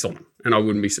put 6 on him, and I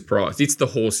wouldn't be surprised. It's the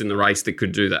horse in the race that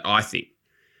could do that, I think.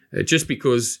 Just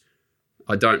because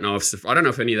I don't know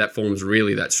if any of that form's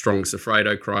really that strong.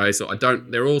 Safrado, Craze,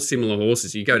 they're all similar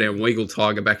horses. You go down Weagle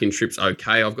Tiger back in trips,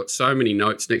 okay. I've got so many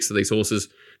notes next to these horses.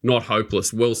 Not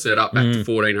hopeless, well set up back to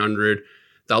 1400.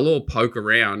 They'll all poke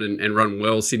around and run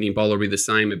well. Sydney Bowler will be the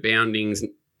same. Aboundings,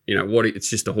 it's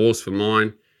just a horse for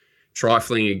mine.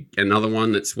 Trifling, another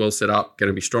one that's well set up, going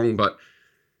to be strong, but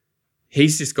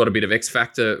he's just got a bit of X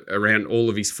factor around all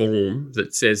of his form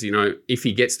that says, if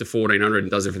he gets to 1400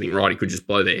 and does everything right, he could just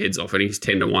blow their heads off, and he's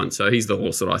 10-1. So he's the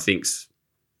horse that I think's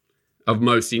of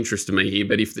most interest to me here.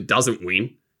 But if it doesn't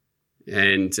win,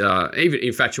 and even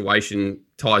Infatuation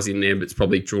ties in there, but it's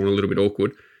probably drawn a little bit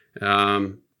awkward.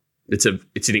 It's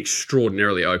an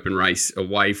extraordinarily open race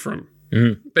away from,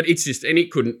 but it's just, and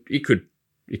it could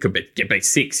get beat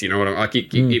 6.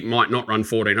 It might not run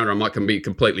 1400. I might be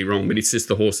completely wrong, but it's just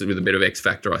the horse with a bit of X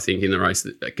factor, I think, in the race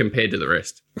compared to the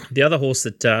rest. The other horse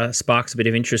that sparks a bit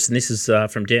of interest, and this is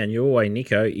from down your way,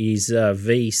 Nico, is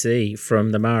VC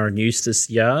from the Mara and Eustace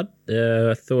yard.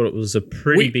 I thought it was a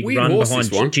pretty big run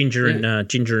behind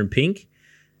Ginger and Pink.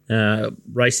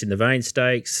 Raced in the Vane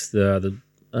Stakes, the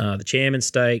Chairman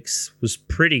Stakes, was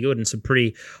pretty good, and some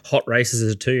pretty hot races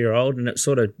as a 2-year-old, and it's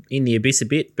sort of in the abyss a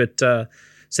bit, but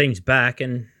seems back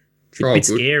and a bit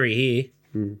scary here.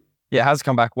 Yeah, it has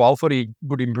come back well. Thought he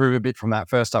would improve a bit from that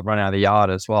first up run out of the yard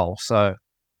as well. So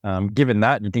given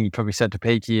that, you think he probably set to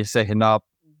peak here, second up,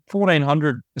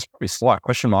 1400 is probably a slight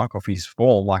question mark off his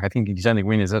form. Like, I think his only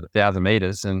win is at 1,000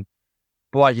 meters. And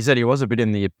but like you said, he was a bit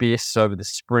in the abyss over the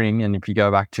spring. And if you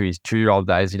go back to his 2-year-old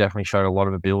days, he definitely showed a lot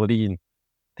of ability. And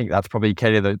I think that's probably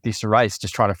key to this race,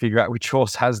 just trying to figure out which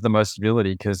horse has the most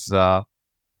ability. Because,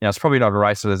 it's probably not a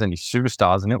race where there's any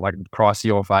superstars in it. Like Christ,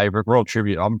 your favourite, Royal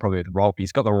Tribute, I'm probably the Rolf.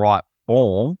 He's got the right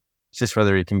form. It's just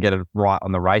whether he can get it right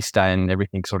on the race day and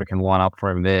everything sort of can line up for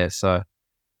him there. So,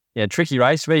 yeah, tricky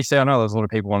race. VC, I know there's a lot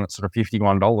of people on it, sort of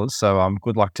 $51. So,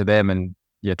 good luck to them. And,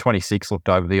 26 looked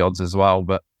over the odds as well.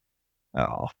 But,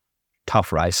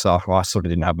 tough race. So I sort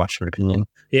of didn't have much of an opinion.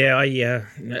 Yeah, I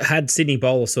had Sydney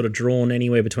Bowler sort of drawn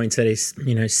anywhere between, say,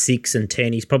 6 and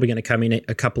 10. He's probably going to come in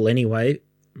a couple anyway.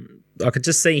 I could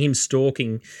just see him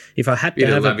stalking. If I had to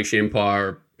have a Lavish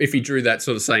Empire, if he drew that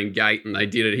sort of same gate and they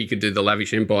did it, he could do the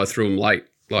Lavish Empire through him late,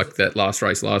 like that last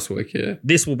race last week. Yeah,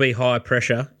 this will be high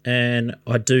pressure, and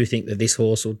I do think that this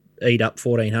horse will eat up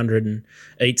 1400 and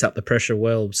eats up the pressure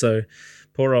well. So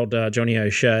poor old Johnny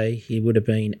O'Shea, he would have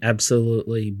been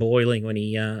absolutely boiling when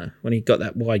he got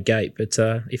that wide gate. But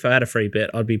if I had a free bet,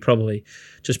 I'd be probably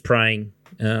just praying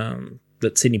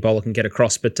that Sydney Bowler can get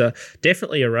across. But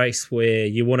definitely a race where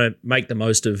you want to make the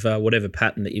most of whatever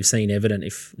pattern that you've seen evident.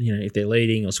 If they're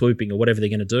leading or swooping or whatever they're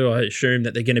going to do, I assume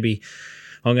that they're going to be.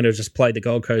 I'm going to just play the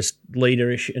Gold Coast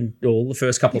leaderish and all the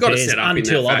first couple of pairs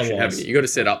until otherwise. You've got to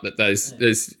set up that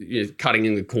there's cutting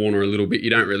in the corner a little bit.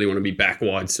 You don't really want to be back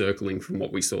wide circling from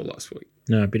what we saw last week.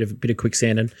 No, a bit of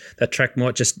quicksand, and that track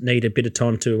might just need a bit of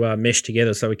time to mesh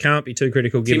together. So we can't be too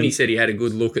critical. Timmy said he had a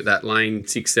good look at that lane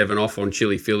 6-7 off on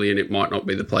Chili Philly, and it might not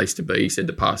be the place to be. He said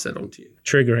to pass that on to you.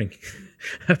 Triggering.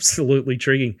 Absolutely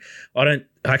triggering.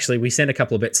 We sent a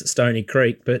couple of bets at Stony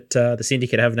Creek, but the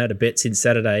syndicate haven't had a bet since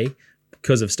Saturday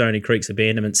because of Stony Creek's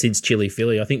abandonment since Chili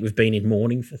Philly. I think we've been in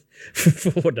mourning for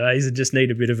 4 days and just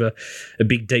need a bit of a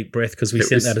big deep breath because we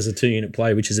sent that as a 2-unit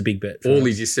play, which is a big bet.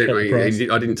 He just sent me,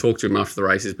 I didn't talk to him after the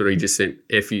races, but he just sent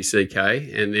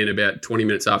FUCK, and then about 20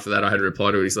 minutes after that I had a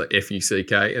reply to it. He's like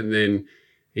FUCK, and then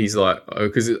he's like,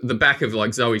 because the back of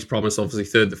like Zoe's Promise, obviously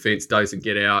third the fence, doesn't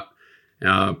get out.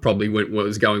 Probably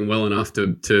was going well enough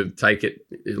to take it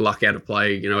luck out of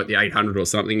play, at the 800 or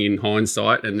something in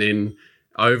hindsight, and then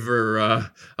over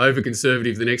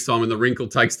conservative the next time, and the wrinkle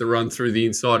takes the run through the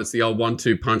inside. It's the old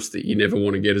 1-2 punch that you never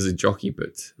want to get as a jockey.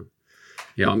 But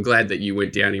I'm glad that you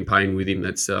went down in pain with him.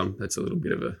 That's a little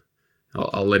bit of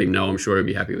I'll let him know. I'm sure he'll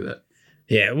be happy with that.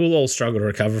 Yeah, we'll all struggle to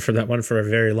recover from that one for a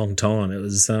very long time. It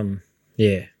was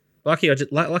lucky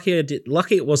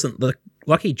it wasn't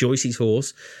lucky Joyce's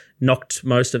horse knocked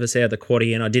most of us out of the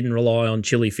quaddie, and I didn't rely on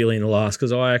Chili Philly in the last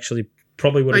because I actually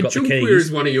probably would have got the keys. Junqueira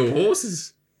is one of your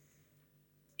horses.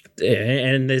 Yeah,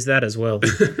 and there's that as well.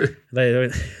 They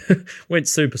went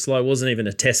super slow. Wasn't even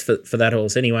a test for that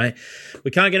horse. Anyway, we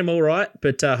can't get them all right,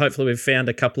 but hopefully we've found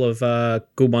a couple of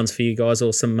good ones for you guys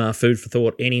or some food for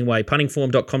thought. Anyway,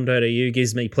 puntingform.com.au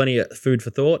gives me plenty of food for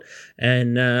thought.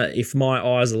 And if my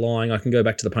eyes are lying, I can go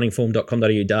back to the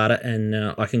puntingform.com.au data and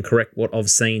I can correct what I've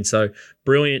seen. So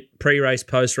brilliant pre-race,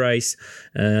 post-race.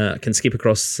 Can skip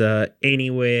across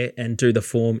anywhere and do the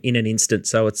form in an instant.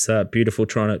 So it's beautiful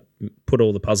trying to put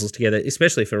all the puzzles together,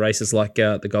 especially for races like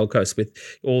the Gold Coast with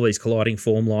all these colliding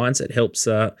form lines. It helps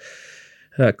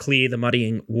clear the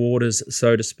muddying waters,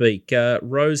 so to speak.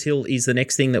 Rose Hill is the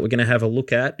next thing that we're going to have a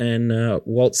look at, and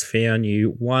Walt's found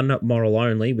you one moral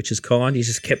only, which is kind. He's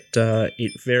just kept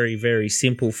it very, very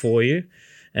simple for you.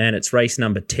 And it's race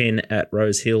number 10 at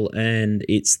Rose Hill, and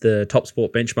it's the Top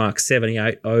Sport benchmark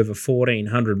 78 over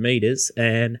 1,400 metres,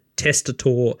 and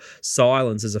Testator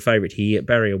Silence is a favourite here.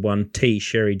 Barrier 1, T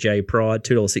Sherry J Pride,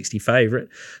 $2.60 favourite.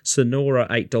 Sonora,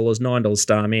 $8, $9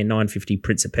 Starman, $9.50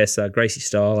 Principessa. Gracie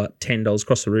Styler, $10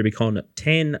 Cross the Rubicon,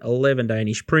 $10, $11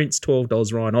 Danish Prince,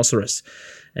 $12 Rhinoceros.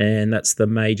 And that's the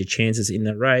major chances in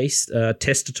the race.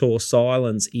 Testator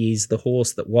Silence is the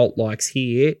horse that Walt likes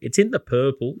here. It's in the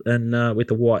purple and with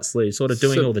the white sleeve, sort of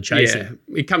doing all the chasing.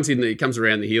 Yeah, it comes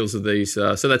around the heels of these.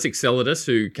 So that's Excelidus,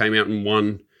 who came out and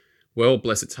won well,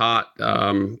 bless its heart,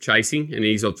 chasing, and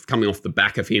he's coming off the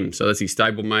back of him. So that's his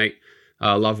stablemate.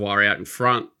 Lovewire out in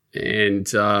front. And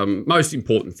most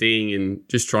important thing, and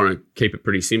just trying to keep it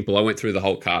pretty simple, I went through the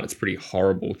whole card. It's pretty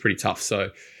horrible, pretty tough.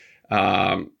 So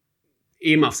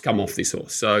earmuffs come off this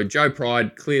horse. So Joe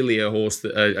Pride, clearly a horse,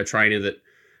 a trainer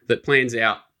that plans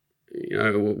out,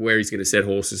 where he's going to set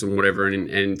horses and whatever. And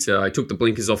he took the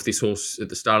blinkers off this horse at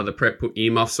the start of the prep, put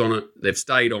earmuffs on it. They've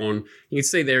stayed on. You can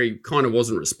see there he kind of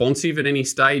wasn't responsive at any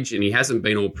stage, and he hasn't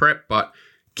been all prep, but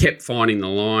kept finding the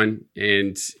line.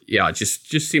 And just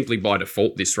simply by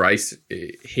default this race,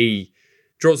 he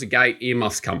draws a gate,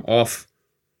 earmuffs come off,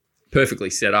 perfectly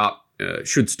set up.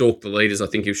 should stalk the leaders. I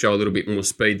think he'll show a little bit more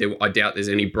speed. I doubt there's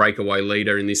any breakaway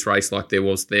leader in this race like there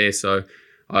was there. So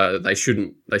they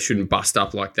shouldn't bust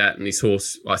up like that. And this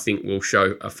horse, I think, will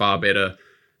show a far better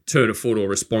turn of foot or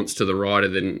response to the rider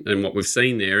than what we've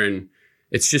seen there. And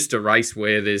it's just a race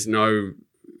where there's no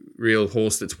real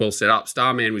horse that's well set up.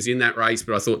 Starman was in that race,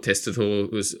 but I thought Testator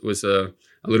was a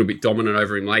little bit dominant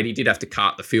over him late. He did have to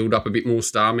cart the field up a bit more,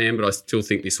 Starman, but I still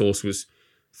think this horse was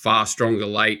far stronger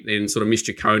late. Then sort of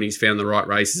Mr. Coney's found the right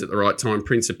races at the right time.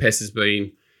 Prince of Pest has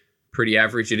been pretty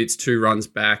average at its 2 runs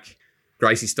back.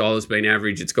 Gracie Style has been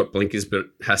average. It's got blinkers, but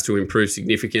has to improve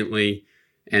significantly.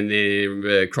 And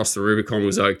then Cross the Rubicon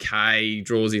was okay.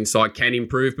 Draws inside, can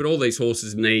improve. But all these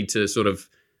horses need to sort of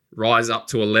rise up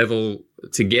to a level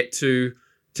to get to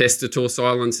Testator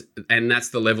Silence. And that's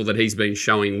the level that he's been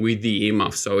showing with the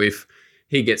earmuff. So if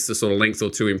he gets the sort of length or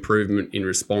 2 improvement in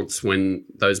response when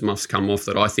those muffs come off,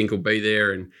 that I think will be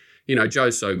there. And,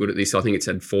 Joe's so good at this. I think it's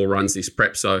had 4 runs this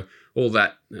prep. So all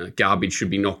that garbage should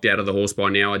be knocked out of the horse by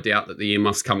now. I doubt that the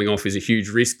earmuffs coming off is a huge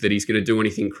risk that he's going to do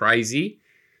anything crazy.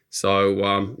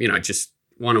 So, just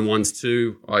 1 and 1's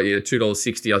 2.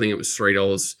 $2.60. I think it was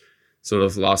 $3 sort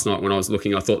of last night when I was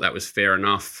looking. I thought that was fair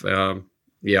enough.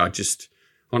 Just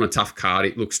on a tough card,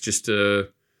 it looks just to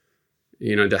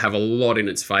have a lot in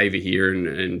its favour here.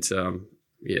 And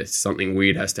something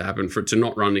weird has to happen for it to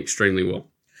not run extremely well.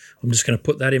 I'm just going to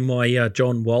put that in my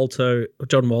John Walter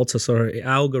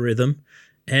algorithm.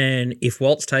 And if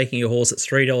Walt's taking a horse at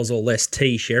 $3 or less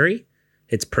T Sherry,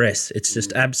 it's press. It's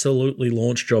just absolutely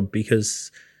launch job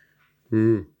because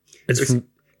it's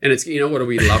what'll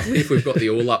be lovely if we've got the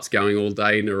all ups going all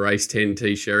day in a race 10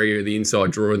 T Sherry or the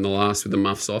inside draw in the last with the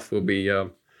muffs off will be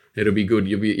it'll be good.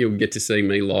 You'll get to see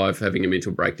me live having a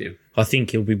mental breakdown. I think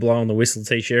he'll be blowing the whistle,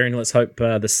 T Sherry, and let's hope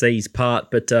the seas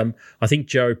part. But I think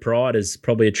Joe Pride is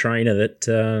probably a trainer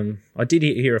that I did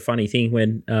hear a funny thing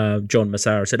when John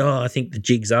Massara said, I think the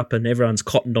jig's up and everyone's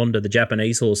cottoned onto the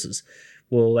Japanese horses.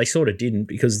 Well, they sort of didn't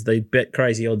because they bet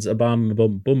crazy odds Obama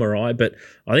Boomerang, but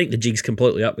I think the jig's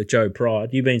completely up with Joe Pride.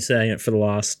 You've been saying it for the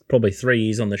last probably 3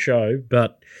 years on the show,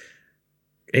 but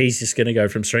he's just going to go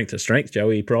from strength to strength,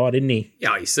 Joey Pride, isn't he?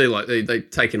 Yeah, you see, like they've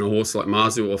taken a horse like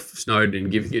Marzu off Snowden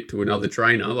and giving it to another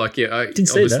trainer. Like,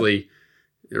 obviously,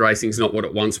 racing's not what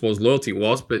it once was. Loyalty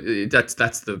was, but that's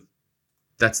the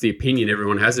opinion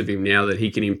everyone has of him now that he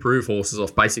can improve horses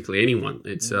off basically anyone.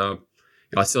 It's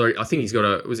I think he's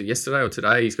got was it yesterday or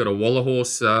today? He's got a Waller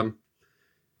horse that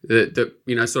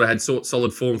sort of had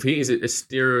solid form for him. Is it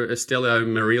Estelio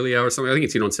Murillo or something? I think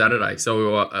it's in on Saturday.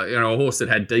 So a horse that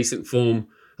had decent form.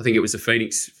 I think it was a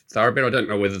Phoenix Thoroughbred. I don't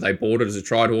know whether they bought it as a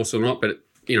tried horse or not, but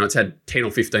it's had 10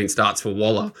 or 15 starts for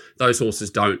Waller. Those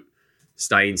horses don't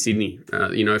stay in Sydney.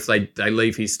 If they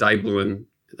leave his stable and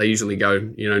they usually go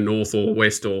north or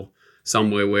west or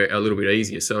somewhere where a little bit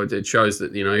easier. So it shows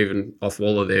that even off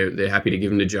Waller they're happy to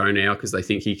give him to Joe now because they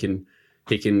think he can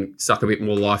suck a bit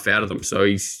more life out of them. So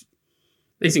he's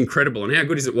incredible. And how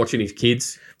good is it watching his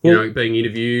kids being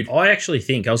interviewed? I actually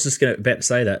think I was just about to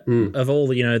say that of all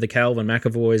the the Calvin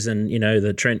McAvoys and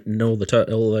the Trent and all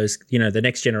those the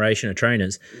next generation of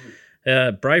trainers,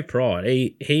 Brave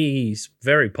Pride he's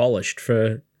very polished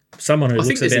for someone who I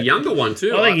think there's a younger one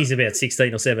too. I think he's about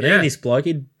 16 or 17. Yeah. This bloke,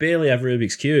 he'd barely have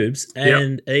Rubik's Cubes,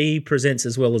 and he presents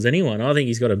as well as anyone. I think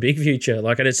he's got a big future.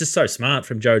 And it's just so smart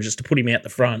from Joe just to put him out the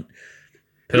front.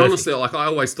 Perfect. And honestly, I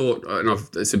always thought, and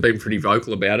I've been pretty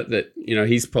vocal about it, that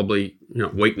he's probably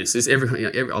weaknesses. I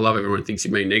love everyone thinks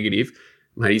you mean negative.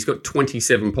 Mate, he's got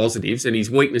 27 positives, and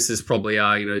his weaknesses probably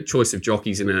are choice of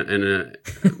jockeys and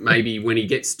maybe when he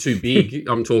gets too big.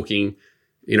 I'm talking.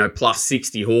 Plus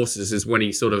 60 horses is when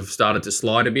he sort of started to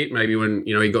slide a bit. Maybe when,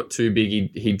 he got too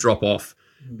big, he'd drop off.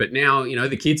 But now,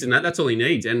 the kids and that's all he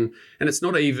needs. And it's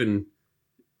not even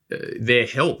their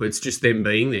help. It's just them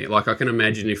being there. Like I can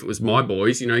imagine if it was my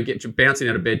boys, get bouncing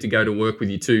out of bed to go to work with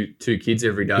your two kids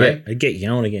every day. Yeah, it'd get you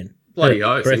going again. Bloody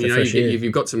oath. And, if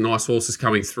you've got some nice horses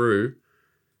coming through,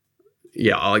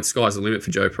 sky's the limit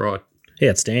for Joe Pride.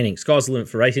 Outstanding. Sky's the limit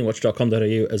for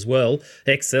racingwatch.com.au as well.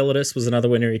 Excellatus was another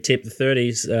winner he tipped, the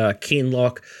 30s,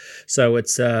 Kinlock. So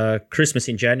it's Christmas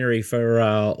in January for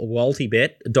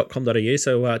waltybet.com.au.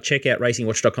 So check out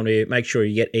racingwatch.com.au. Make sure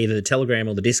you get either the Telegram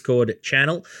or the Discord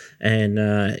channel, and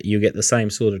you'll get the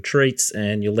same sort of treats,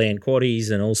 and you'll land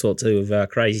quaddies and all sorts of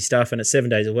crazy stuff. And it's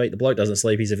 7 days a week. The bloke doesn't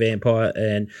sleep. He's a vampire,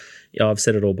 and I've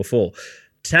said it all before.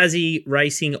 Tassie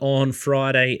racing on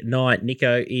Friday night,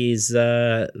 Nicko, is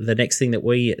the next thing that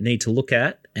we need to look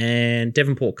at. And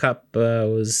Devonport Cup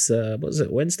was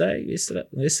it Wednesday?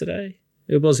 Yesterday?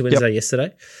 It was Wednesday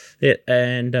yesterday. Yeah,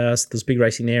 and so there's big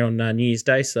racing there on New Year's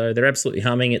Day, so they're absolutely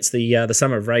humming. It's the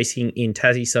summer of racing in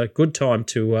Tassie, so good time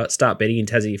to start betting in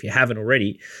Tassie if you haven't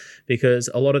already, because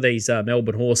a lot of these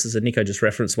Melbourne horses, and Nicko just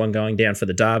referenced one going down for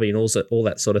the Derby and also all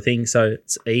that sort of thing, so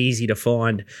it's easy to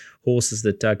find horses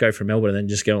that go from Melbourne and then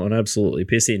just go on absolutely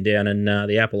pissing down in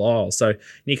the Apple Isle. So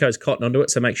Nicko's cotton onto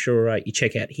it, so make sure you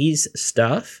check out his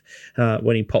stuff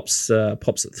when he pops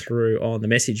it through on the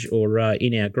message or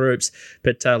in our groups.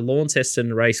 But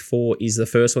Launceston Race 4 is the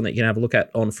first one that you can have a look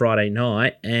at on Friday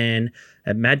night, and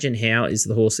Imagine How is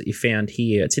the horse that you found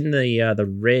here. It's in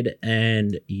the red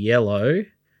and yellow.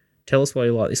 Tell us why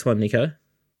you like this one, Nicko.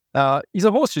 He's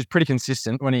a horse who's pretty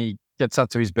consistent when he gets up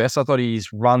to his best. I thought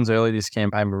his runs early this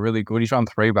campaign were really good. His run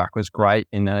 3 back was great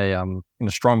in a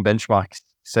strong benchmark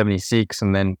 76,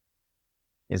 and then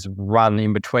his run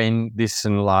in between this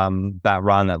and that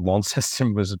run at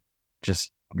Launceston was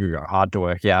just hard to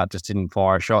work out. Just didn't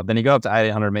fire a shot. Then he got up to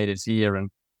 1,800 meters here, and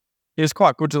he was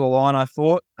quite good to the line, I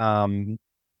thought. And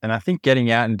I think getting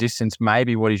out in distance may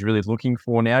be what he's really looking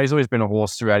for now. He's always been a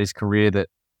horse throughout his career that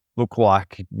looked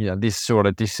like this sort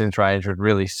of distance range would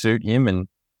really suit him, and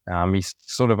he's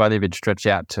sort of only been stretched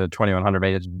out to 2,100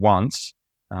 meters once.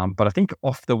 But I think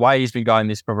off the way he's been going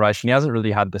this preparation, he hasn't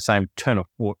really had the same turn of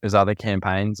foot as other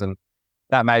campaigns, and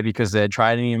that may be because they're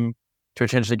training him to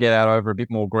potentially get out over a bit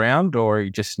more ground, or he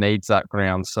just needs that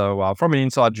ground. So from an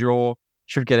inside draw,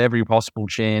 should get every possible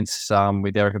chance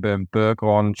with Erica Burke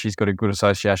on. She's got a good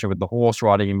association with the horse,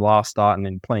 riding him last start and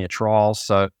in plenty of trials.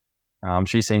 So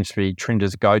she seems to be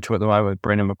Trinder's go-to at the moment with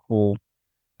Brendan McCall.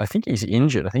 I think he's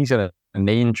injured. I think he's got a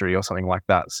knee injury or something like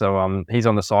that. So he's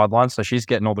on the sidelines. So she's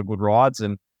getting all the good rides.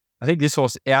 And I think this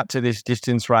horse out to this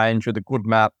distance range with a good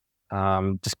map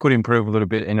just could improve a little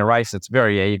bit in a race that's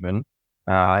very even.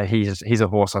 He's a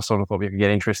horse I sort of thought we could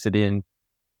get interested in.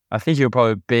 I think he'll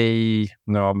probably be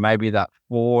maybe that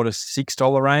 $4 to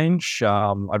 $6 range.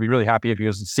 I'd be really happy if he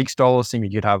was at $6. Think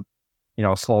you could have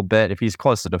a slow bet. If he's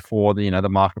closer to $4, the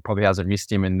market probably hasn't missed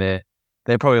him, and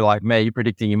they're probably like me,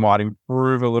 predicting he might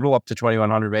improve a little up to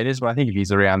 2,100 meters. But I think if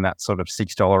he's around that sort of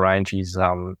 $6 range, he's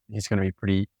going to be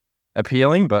pretty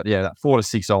appealing. But yeah, that $4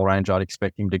 to $6 range, I'd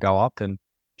expect him to go up and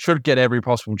should get every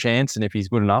possible chance. And if he's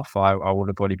good enough, I would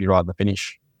have thought he'd be right at the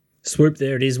finish. Swoop,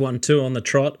 there it is, 1-2 on the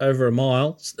trot, over a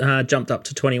mile, jumped up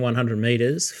to 2,100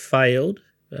 metres, failed.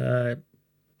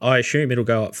 I assume it'll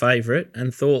go up favourite.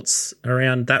 And thoughts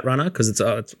around that runner, because it's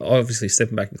obviously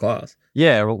stepping back in class.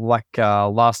 Yeah, like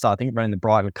last start, I think it ran in the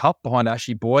Brighton Cup behind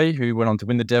Ashley Boy, who went on to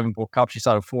win the Devonport Cup. She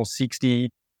started 460.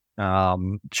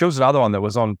 She was another one that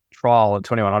was on trial at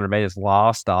 2,100 metres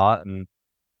last start, and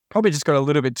probably just got a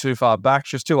little bit too far back.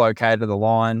 She was still okay to the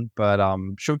line, but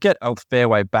she'll get a fair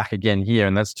way back again here,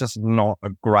 and that's just not a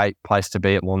great place to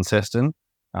be at Launceston.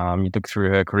 You look through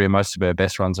her career, most of her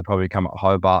best runs have probably come at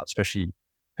Hobart, especially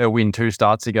her win 2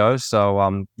 starts ago. So,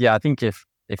 I think if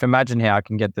Imagine How I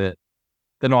can get the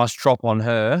nice drop on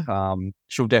her,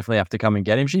 she'll definitely have to come and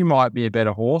get him. She might be a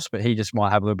better horse, but he just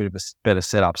might have a little bit of a better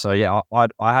setup. So, yeah,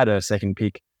 I had her second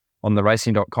pick on the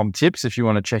racing.com tips if you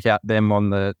want to check out them on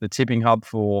the tipping hub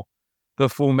for the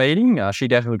full meeting. She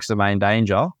definitely looks the main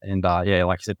danger. And, like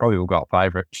I said, probably will go up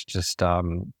favourite. She's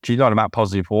not a map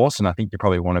positive horse, and I think you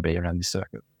probably want to be around this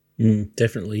circuit.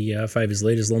 Definitely favours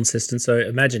leaders Launceston. So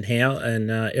Imagine How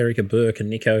and Erica Burke and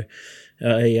Nicko,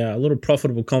 a little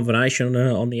profitable combination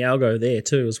on the algo there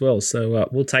too as well. So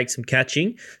we'll take some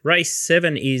catching. Race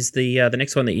 7 is the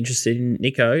next one that you're interested in,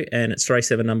 Nicko, and it's race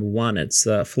 7, number 1. It's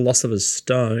Philosopher's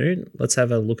Stone. Let's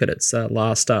have a look at its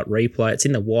last start replay. It's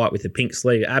in the white with the pink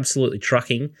sleeve, absolutely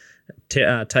trucking,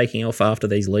 taking off after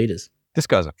these leaders. This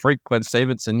guy's a freak, Glenn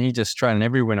Stevenson. He's just training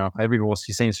every winner, every horse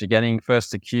he seems to be getting.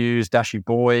 First accused, Dashy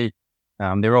Boy.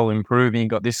 They're all improving.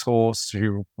 Got this horse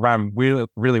who ran really,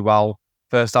 really well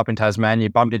first up in Tasmania,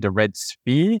 bumped into Red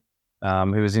Sphere,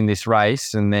 who was in this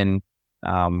race. And then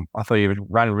I thought he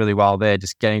ran really well there,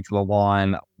 just getting to the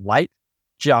line late,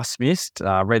 just missed.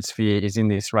 Red Sphere is in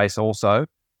this race also.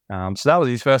 So that was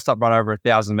his first up run over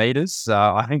 1,000 metres.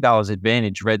 I think that was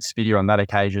advantage Red Sphere on that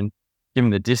occasion, given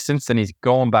the distance. Then he's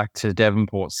gone back to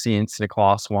Devonport since in a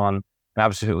Class 1 and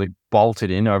absolutely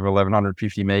bolted in over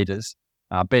 1,150 metres.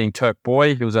 Beating Turk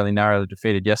Boy, who was only narrowly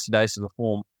defeated yesterday, so the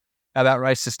form how that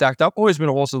race has stacked up. Always been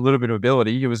also a little bit of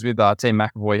ability. He was with Team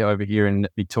McAvoy over here in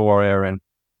Victoria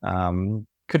and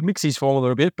could mix his form a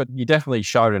little bit, but he definitely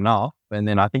showed enough. And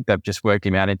then I think they've just worked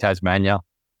him out in Tasmania.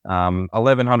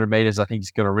 1,100 metres, I think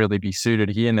he's going to really be suited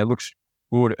here, and it looks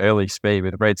good early speed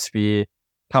with Red Sphere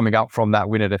coming up from that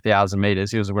win at 1,000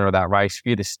 metres. He was the winner of that race.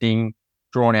 Fear the Sting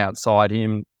drawn outside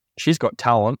him. She's got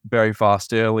talent, very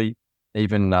fast early.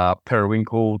 even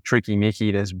Periwinkle, Tricky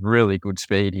Mickey. There's really good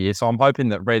speed here. So I'm hoping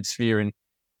that Red Sphere and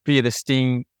Fear the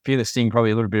Sting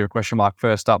probably a little bit of a question mark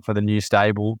first up for the new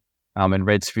stable. And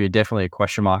Red Sphere definitely a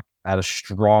question mark at a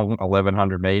strong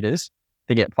 1,100 metres.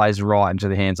 I think it plays right into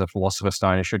the hands of Philosopher's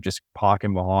Stone. It should just park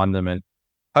him behind them and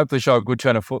hopefully show a good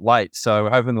turn of foot late. So we're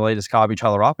hoping the leaders carve each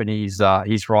other up, and he's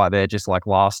right there, just like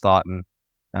last start,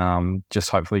 and just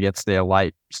hopefully gets there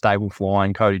late. Stable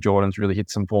flying. Cody Jordan's really hit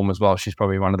some form as well. She's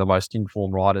probably one of the most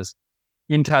informed riders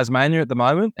in Tasmania at the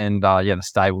moment, and the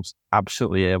stable's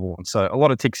absolutely airborne. So a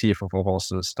lot of ticks here for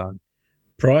Philosopher's Stone.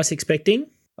 Price expecting?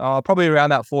 Probably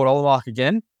around that $4 mark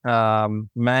again.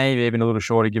 Maybe even a little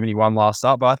shorter, given he won last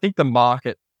start. But I think the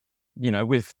market,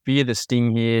 with Fear the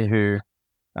Sting here, who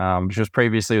she was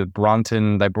previously with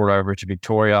Brunton, they brought over to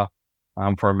Victoria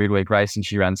for a midweek race, and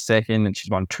she ran second, and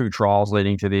she's won 2 trials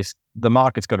leading to this. The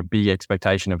market's got a big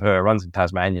expectation of her. Runs in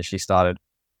Tasmania. She started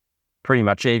pretty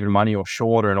much even money or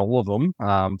shorter in all of them.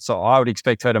 So I would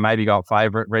expect her to maybe go up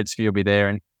favourite. Red Sphere will be there,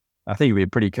 and I think it'll be a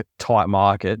pretty tight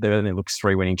market. There only looks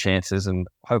 3 winning chances, and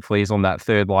hopefully he's on that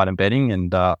third line and betting,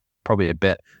 and probably a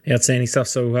bet. Outstanding stuff.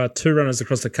 So 2 runners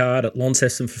across the card at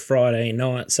Launceston for Friday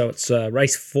night. So it's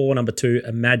race 4, number 2,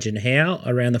 Imagine How,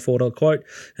 around the $4 quote,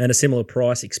 and a similar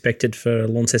price expected for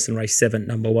Launceston race 7,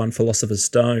 number 1, Philosopher's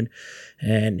Stone.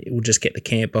 And it will just get the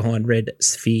camp behind Red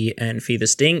Sphere and Fear the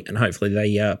Sting, and hopefully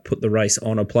they put the race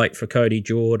on a plate for Cody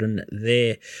Jordan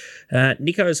there.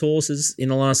 Nicko's horses in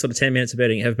the last sort of 10 minutes of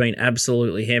betting have been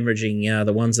absolutely hemorrhaging,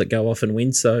 the ones that go off and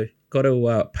win. So got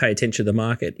to pay attention to the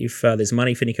market. If there's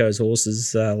money for Nicko's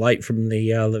horses late from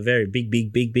the very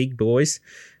big boys,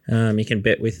 you can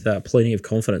bet with plenty of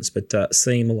confidence. But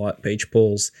Seem Like Beach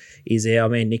Balls is our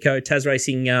man, Nicko. Tas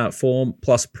Racing Form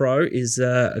Plus Pro is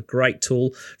a great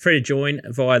tool. Free to join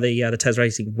via the Tas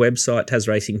Racing website,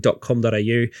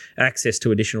 tasracing.com.au. Access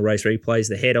to additional race replays,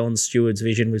 the head-on, Stewards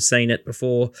Vision. We've seen it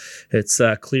before. It's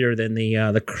clearer than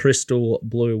the crystal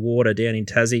blue water down in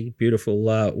Tassie. Beautiful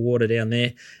water down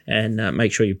there. And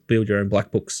make sure you build your own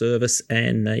Black Book service,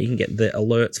 and you can get the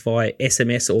alerts via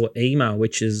SMS or email,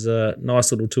 which is a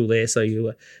nice little tool there, so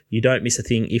you don't miss a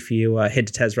thing if you head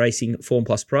to Tas Racing Form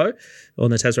Plus Pro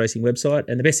on the Tas Racing website.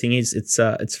 And the best thing is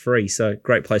it's free, so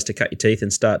great place to cut your teeth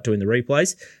and start doing the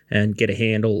replays and get a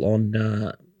handle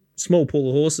on small pool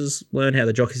of horses, learn how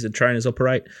the jockeys and trainers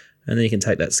operate, and then you can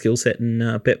take that skill set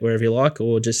and bet wherever you like,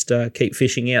 or just keep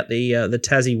fishing out the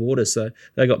Tassie waters. So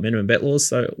they got minimum bet laws,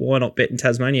 so why not bet in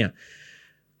Tasmania?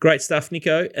 Great stuff,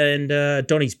 Nicko. And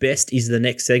Donny's Best is the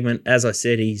next segment. As I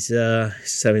said, he's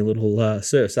having a little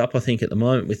surfs up, I think, at the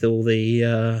moment with all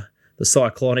the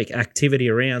cyclonic activity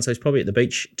around. So he's probably at the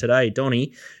beach today,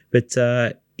 Donny. But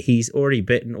he's already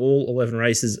betting all 11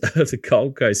 races of the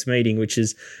Gold Coast meeting, which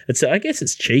is, I guess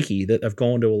it's cheeky that they've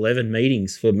gone to 11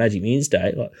 meetings for Magic Millions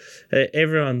Day. Like,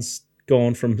 everyone's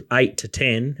gone from 8 to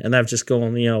 10, and they've just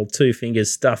gone the old 2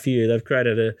 fingers stuff you. They've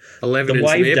created 11 the and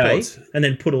wave some day AirPods. and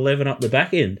then put 11 up the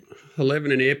back end.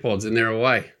 11 and AirPods, and they're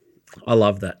away. I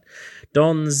love that.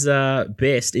 Don's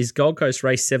best is Gold Coast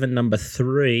Race 7, number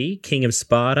 3, King of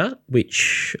Sparta,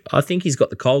 which I think he's got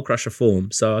the Coal Crusher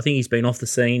form. So I think he's been off the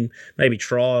scene, maybe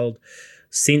trialled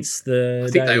since the.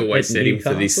 I think they always set him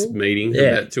for this Newcastle. meeting. Yeah.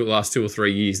 About the last 2 or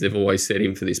 3 years, they've always set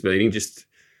him for this meeting. Just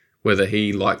whether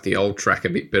he liked the old track a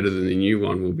bit better than the new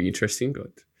one will be interesting.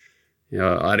 But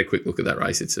I had a quick look at that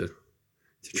race. It's a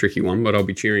tricky one, but I'll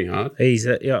be cheering hard. He's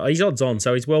odds on,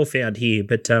 so he's well found here.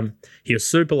 But he was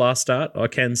super last start, I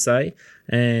can say,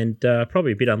 and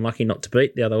probably a bit unlucky not to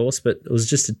beat the other horse. But it was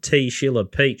just a T Schiller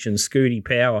Peach and Scooty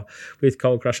Power with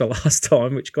Cold Crusher last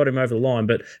time, which got him over the line.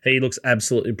 But he looks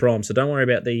absolutely primed, so don't worry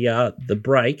about the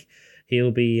break.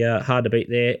 He'll be hard to beat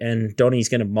there, and Donny's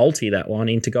going to multi that one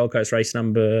into Gold Coast Race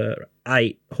number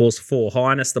 8, horse 4,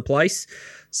 Highness the place.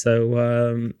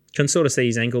 So can sort of see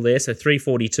his angle there. So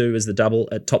 342 is the double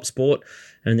at Top Sport,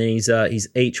 and then his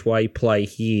each way play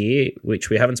here, which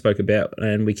we haven't spoke about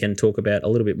and we can talk about a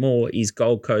little bit more, is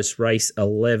Gold Coast Race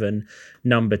 11,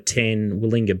 number 10,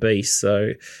 Willinga Beast.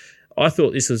 So I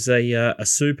thought this was a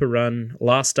super run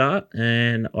last start,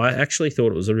 and I actually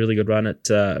thought it was a really good run at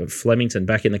Flemington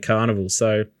back in the Carnival.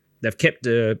 So they've kept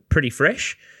pretty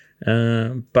fresh,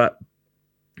 but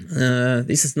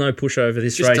this is no pushover.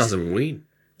 This It just race doesn't win.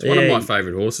 It's one of my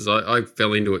favourite horses. I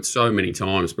fell into it so many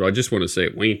times, but I just want to see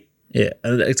it win. Yeah,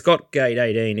 and it's got gate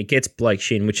 18. It gets Blake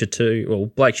Shin, which are 2. Well,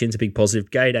 Blake Shin's a big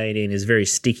positive. Gate 18 is very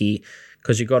sticky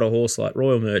because you've got a horse like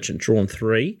Royal Merchant drawn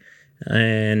 3,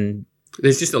 and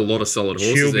there's just a lot of solid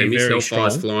horses she'll there. be Miss very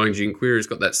Hellfire's strong. flying. Jinquira's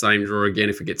got that same draw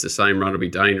again. If it gets the same run, it'll be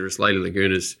dangerous. Lady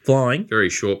Laguna's flying. very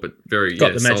short, but very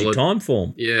Got the solid. Magic Time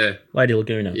form. Yeah, Lady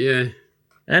Laguna. yeah,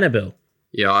 Annabelle.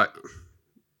 yeah.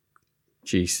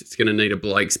 geez, it's going to need a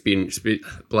Blake Shin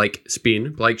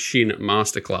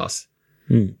masterclass.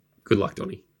 Good luck,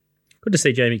 Donnie. Good to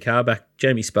see Jamie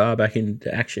Sparr back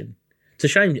into action. It's a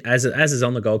shame as is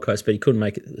on the Gold Coast, but he couldn't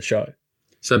make it to the show.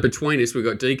 So between us, we've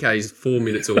got DK's 4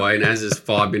 minutes away and Az is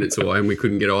 5 minutes away, and we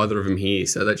couldn't get either of them here.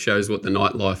 So that shows what the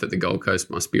nightlife at the Gold Coast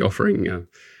must be offering.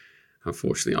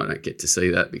 Unfortunately, I don't get to see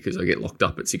that because I get locked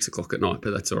up at 6 o'clock at night,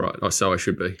 but that's all right. So I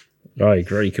should be. I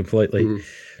agree completely.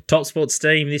 Top Sports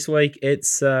Steam this week,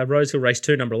 it's Rosehill Race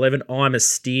 2, number 11. I'm a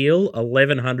Steal,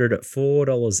 1,100 at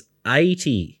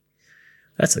 $4.80.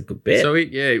 That's a good bet. So, I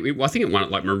think it won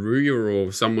at like Maruya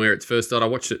or somewhere its first start. I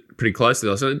watched it pretty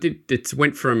closely. So it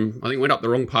went up the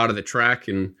wrong part of the track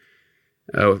and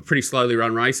pretty slowly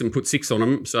run race and put 6 on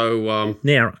them. So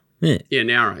Nowra. Yeah,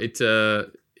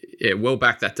 Nowra. Well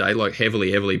backed that day, like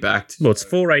heavily backed. Well, it's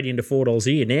 $4.80 into $4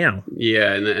 here now.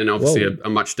 Yeah, and obviously a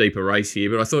much deeper race here.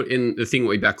 But I thought in the thing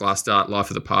we backed last start, Life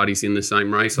of the Party's in the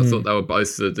same race. I thought they were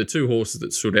both the two horses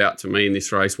that stood out to me in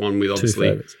this race. One with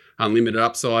obviously unlimited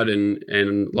upside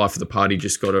and Life of the Party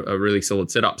just got a really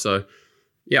solid setup. So,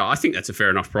 yeah, I think that's a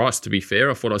fair enough price, to be fair,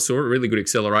 off what I saw. A really good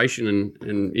acceleration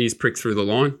and ears pricked through the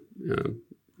line.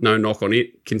 No knock on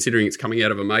it. Considering it's coming out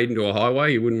of a maiden to a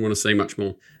highway, you wouldn't want to see much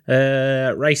more.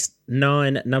 Race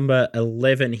 9, number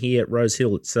 11 here at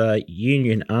Rosehill. It's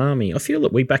Union Army. I feel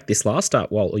that we backed this last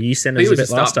start, Walt. Or you sent us a bit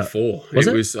last start. Before. Was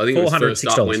it? I think it was first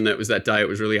up when that was that day. It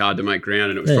was really hard to make ground,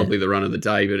 and it was probably the run of the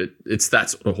day. But it's that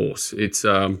sort of horse. It's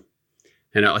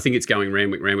and I think it's going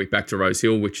Randwick back to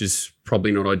Rosehill, which is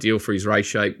probably not ideal for his race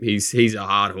shape. He's a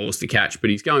hard horse to catch, but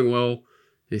he's going well.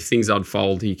 If things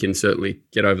unfold, he can certainly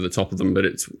get over the top of them. But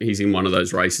he's in one of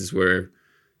those races where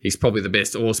he's probably the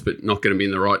best horse, but not going to be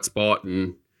in the right spot.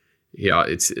 And yeah,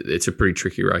 it's a pretty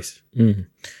tricky race. And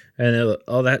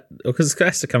that because it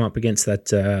has to come up against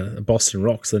that Boston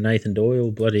Rocks, the Nathan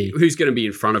Doyle bloody. Who's going to be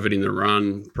in front of it in the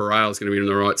run? Parale's going to be in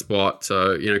the right spot.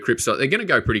 So Cripps, they're going to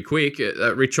go pretty quick.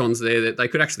 Richon's there that they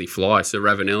could actually fly. So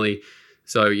Ravanelli.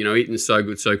 So Eaton's So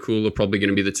Good So Cool are probably going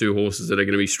to be the two horses that are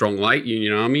going to be strong late.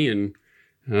 Union Army and.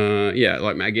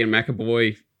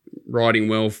 McAvoy riding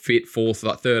well, fit,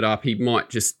 third up. He might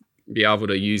just be able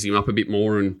to use him up a bit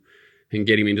more and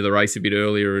get him into the race a bit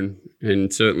earlier.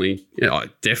 And certainly,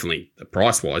 definitely the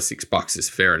price wise, $6 is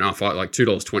fair enough. Like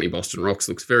 $2.20 Boston Rocks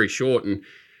looks very short. And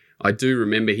I do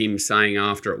remember him saying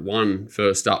after it won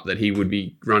first up that he would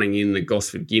be running in the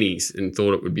Gosford Guineas and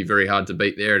thought it would be very hard to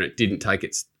beat there, and it didn't take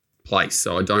its place.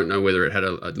 So I don't know whether it had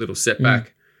a little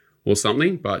setback or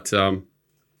something, but.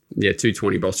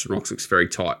 $2.20 Boston Rocks looks very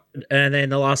tight. And then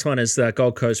the last one is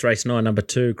Gold Coast Race 9, number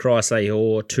 2, Chrysay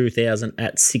Or, 2,000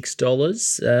 at $6.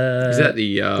 Is that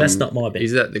the? That's not my bet.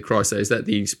 Is that the Chrysay? Is that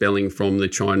the spelling from the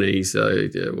Chinese?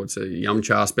 What's a yum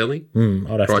cha spelling?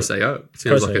 Chrysay O.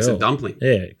 Sounds like it's a dumpling.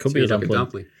 Yeah, it could be a dumpling. Like a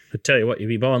dumpling. I tell you what, you'd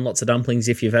be buying lots of dumplings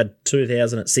if you've had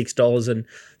 2,000 at $6 and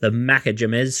the Macca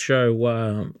Jamez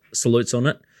show salutes on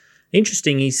it.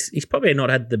 Interesting. He's probably not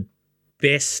had the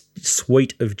best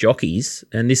suite of jockeys,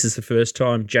 and this is the first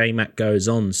time J-Mac goes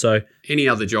on. So any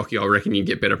other jockey, I reckon you'd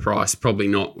get better price. Probably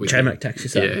not with J-Mac tax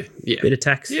yourself. Yeah. Bit of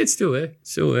tax. Yeah, it's still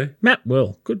there. Map,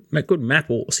 good map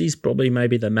horse. He's probably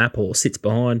maybe the map horse, sits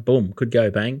behind, boom, could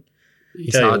go bang.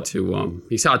 He's hard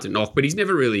to knock, but he's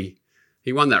never really.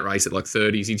 He won that race at like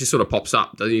 30s. He just sort of pops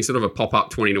up. Doesn't he? He's sort of a pop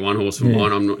up 20-1 horse for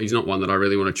mine. He's not one that I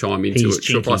really want to chime into at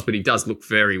short price, but he does look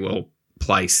very well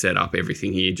placed, set up,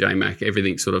 everything here. J-Mac,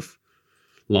 everything sort of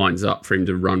lines up for him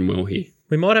to run well here.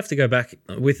 We might have to go back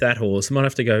with that horse. We might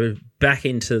have to go back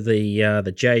into the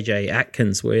JJ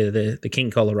Atkins, where the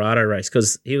King Colorado race,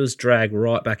 because he was dragged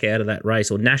right back out of that race,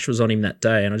 or Nash was on him that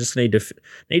day, and I just need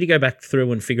to go back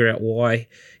through and figure out why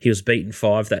he was beaten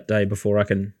 5 that day before I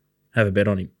can have a bet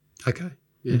on him. Okay,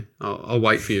 yeah, I'll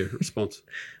wait for your response.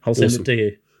 I'll send it to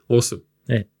you. Awesome.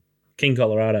 Yeah, King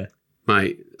Colorado.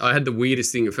 Mate, I had the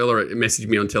weirdest thing. A fella messaged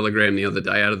me on Telegram the other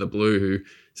day out of the blue who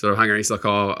sort of hung around. He's like,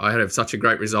 I had such a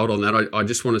great result on that. I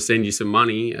just want to send you some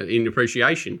money in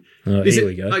appreciation. Oh, here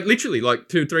we go. Like literally like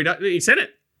 2-3 days. He sent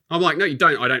it. I'm like, no, you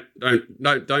don't.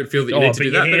 Don't feel that you need to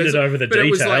do that. But it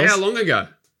was like, how long ago?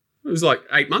 It was like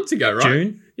 8 months ago, right?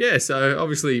 June? Yeah, so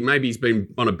obviously maybe he's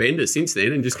been on a bender since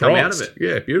then and just come out of it.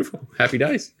 Yeah, beautiful. Happy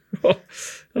days. I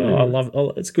love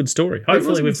it. It's a good story.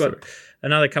 Hopefully we've got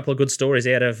another couple of good stories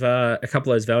out of a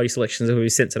couple of those value selections that we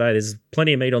sent today. There's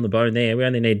plenty of meat on the bone there. We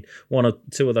only need 1 or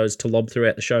 2 of those to lob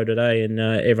throughout the show today, and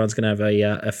everyone's going to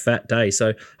have a fat day.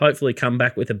 So hopefully come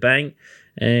back with a bang,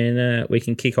 and we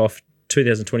can kick off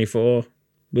 2024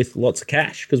 with lots of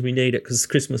cash, because we need it, because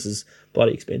Christmas is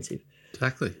bloody expensive.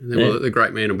 Exactly. And then the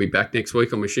great man will be back next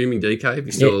week, I'm assuming, DK, if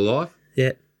he's still alive.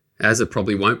 Yeah. Azza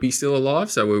probably won't be still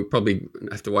alive, so we'll probably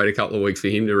have to wait a couple of weeks for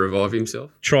him to revive himself.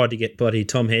 Tried to get bloody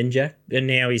Tom Henjak, and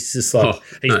now he's just like,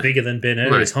 he's bigger than Ben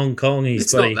Hur. He's Hong Kong. He's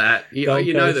it's bloody not that.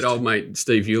 You know that old mate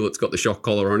Steve Hewlett's got the shock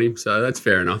collar on him, so that's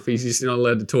fair enough. He's just not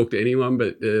allowed to talk to anyone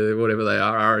but whatever they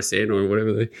are, RSN or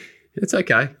whatever. It's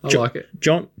okay. I like it.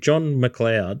 John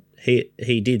McLeod,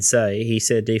 he did say, he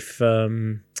said if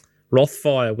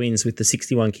Rothfire wins with the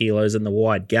 61 kilos and the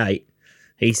wide gate,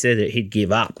 he said that he'd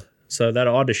give up. So that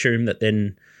I'd assume that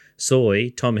then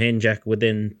Tom Henjak would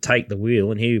then take the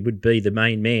wheel and he would be the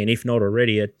main man, if not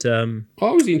already at I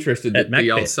was interested that Macbeth.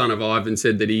 The old son of Ivan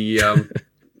said that he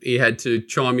he had to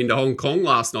chime into Hong Kong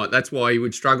last night. That's why he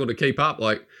would struggle to keep up.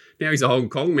 Like, now he's a Hong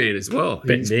Kong man as well.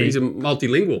 He's a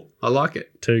multilingual. I like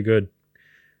it. Too good.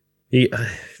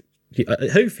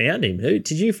 Who found him?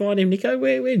 Did you find him, Nicko?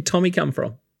 Where did Tommy come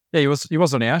from? Yeah, he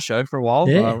was on our show for a while.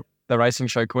 Yeah. The racing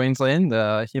show Queensland.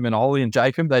 Him and Ollie and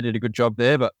Jacob, they did a good job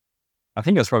there. But I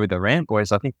think it was probably the Rant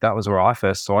Boys. I think that was where I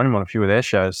first saw him on a few of their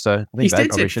shows. So I think He's they dead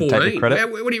probably set should 14. take the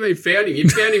credit. What do you mean found him? You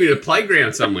found him in a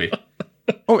playground somewhere.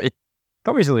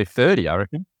 Probably easily 30, I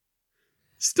reckon.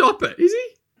 Stop it. Is he?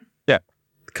 Yeah.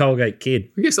 Colgate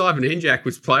kid. I guess Ivan Henjak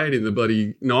was playing in the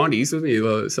bloody 90s, wasn't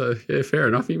he? So, yeah, fair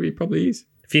enough. He probably is.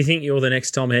 If you think you're the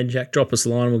next Tom Henjak, drop us a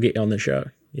line and we'll get you on the show.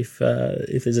 If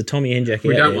there's a Tommy Henjak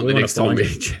we out don't there, want the next Tom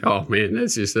Henjak. Oh, man,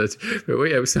 but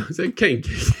we have something.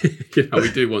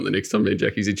 We do want the next Tom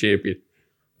Henjak. He's a champion.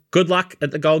 Good luck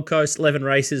at the Gold Coast, 11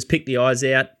 races. Pick the eyes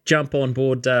out. Jump on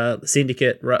board the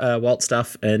Syndicate Walt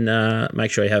stuff and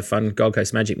make sure you have fun. Gold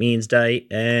Coast Magic Millions Day.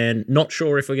 And not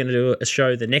sure if we're going to do a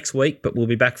show the next week, but we'll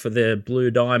be back for the Blue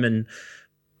Diamond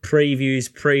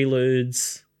previews,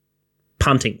 preludes,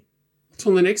 punting. What's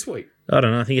on the next week? I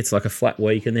don't know. I think it's like a flat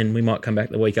week, and then we might come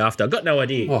back the week after. I've got no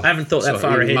idea. I haven't thought that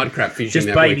far ahead. Mudcrap fishing just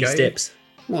that baby week, steps.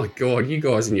 My God, you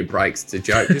guys and your breaks, it's a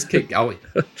joke. Just keep going.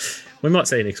 We might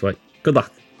see you next week. Good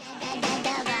luck.